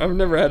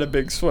never had a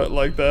big sweat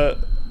like that.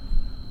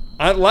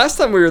 Last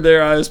time we were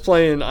there, I was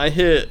playing. I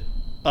hit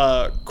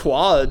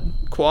quad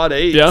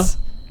 8s. Yeah.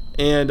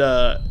 And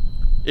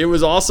it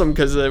was awesome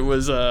because it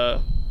was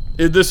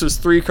this was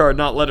 3-card,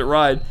 not Let It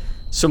Ride.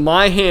 So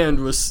my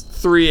hand was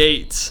 3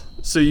 8s.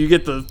 So you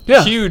get the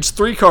huge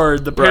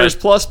 3-card, the Pairs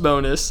Plus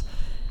bonus,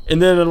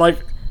 and then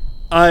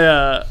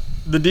the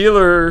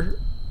dealer,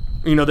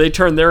 they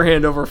turned their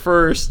hand over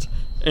first,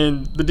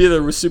 and the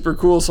dealer was super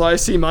cool. So I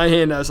see my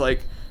hand, I was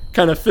like,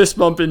 kind of fist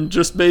bumping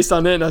just based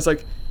on it, and I was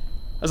like,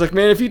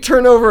 man, if you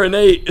turn over an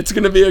 8, it's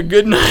gonna be a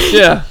good night.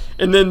 Yeah.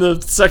 And then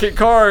the second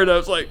card, I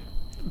was like,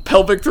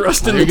 pelvic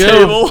thrust in the There you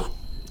go. table.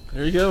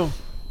 There you go.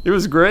 It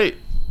was great.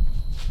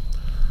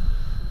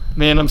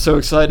 Man, I'm so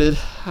excited.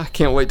 I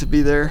can't wait to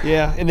be there.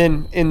 Yeah, and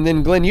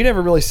then Glenn, you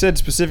never really said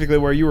specifically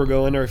where you were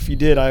going, or if you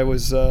did, I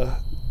was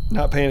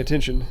not paying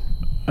attention.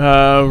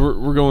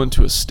 We're going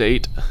to a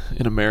state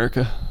in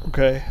America.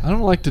 Okay, I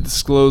don't like to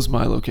disclose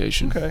my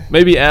location. Okay.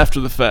 Maybe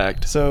after the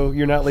fact. so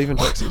you're not leaving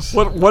Texas.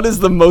 What is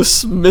the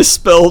most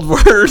misspelled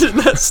word in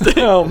that state?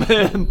 Oh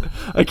man,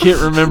 I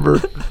can't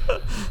remember.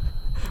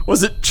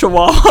 Was it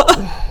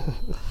Chihuahua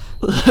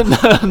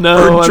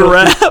No, or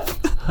giraffe?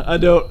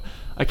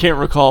 I can't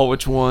recall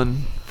which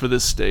one for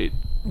this state.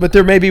 But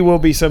there maybe will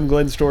be some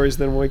Glenn stories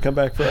then when we come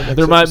back for our next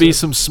There might be episode.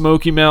 some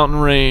Smoky Mountain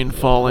rain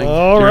falling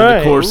All during right.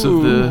 the course of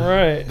Ooh,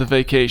 right. the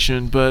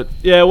vacation. But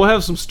yeah, we'll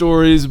have some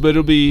stories, but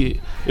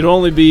it'll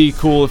only be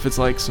cool if it's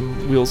like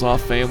some Wheels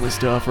Off family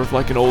stuff, or if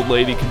like an old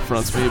lady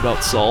confronts me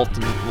about salt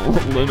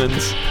and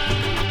lemons.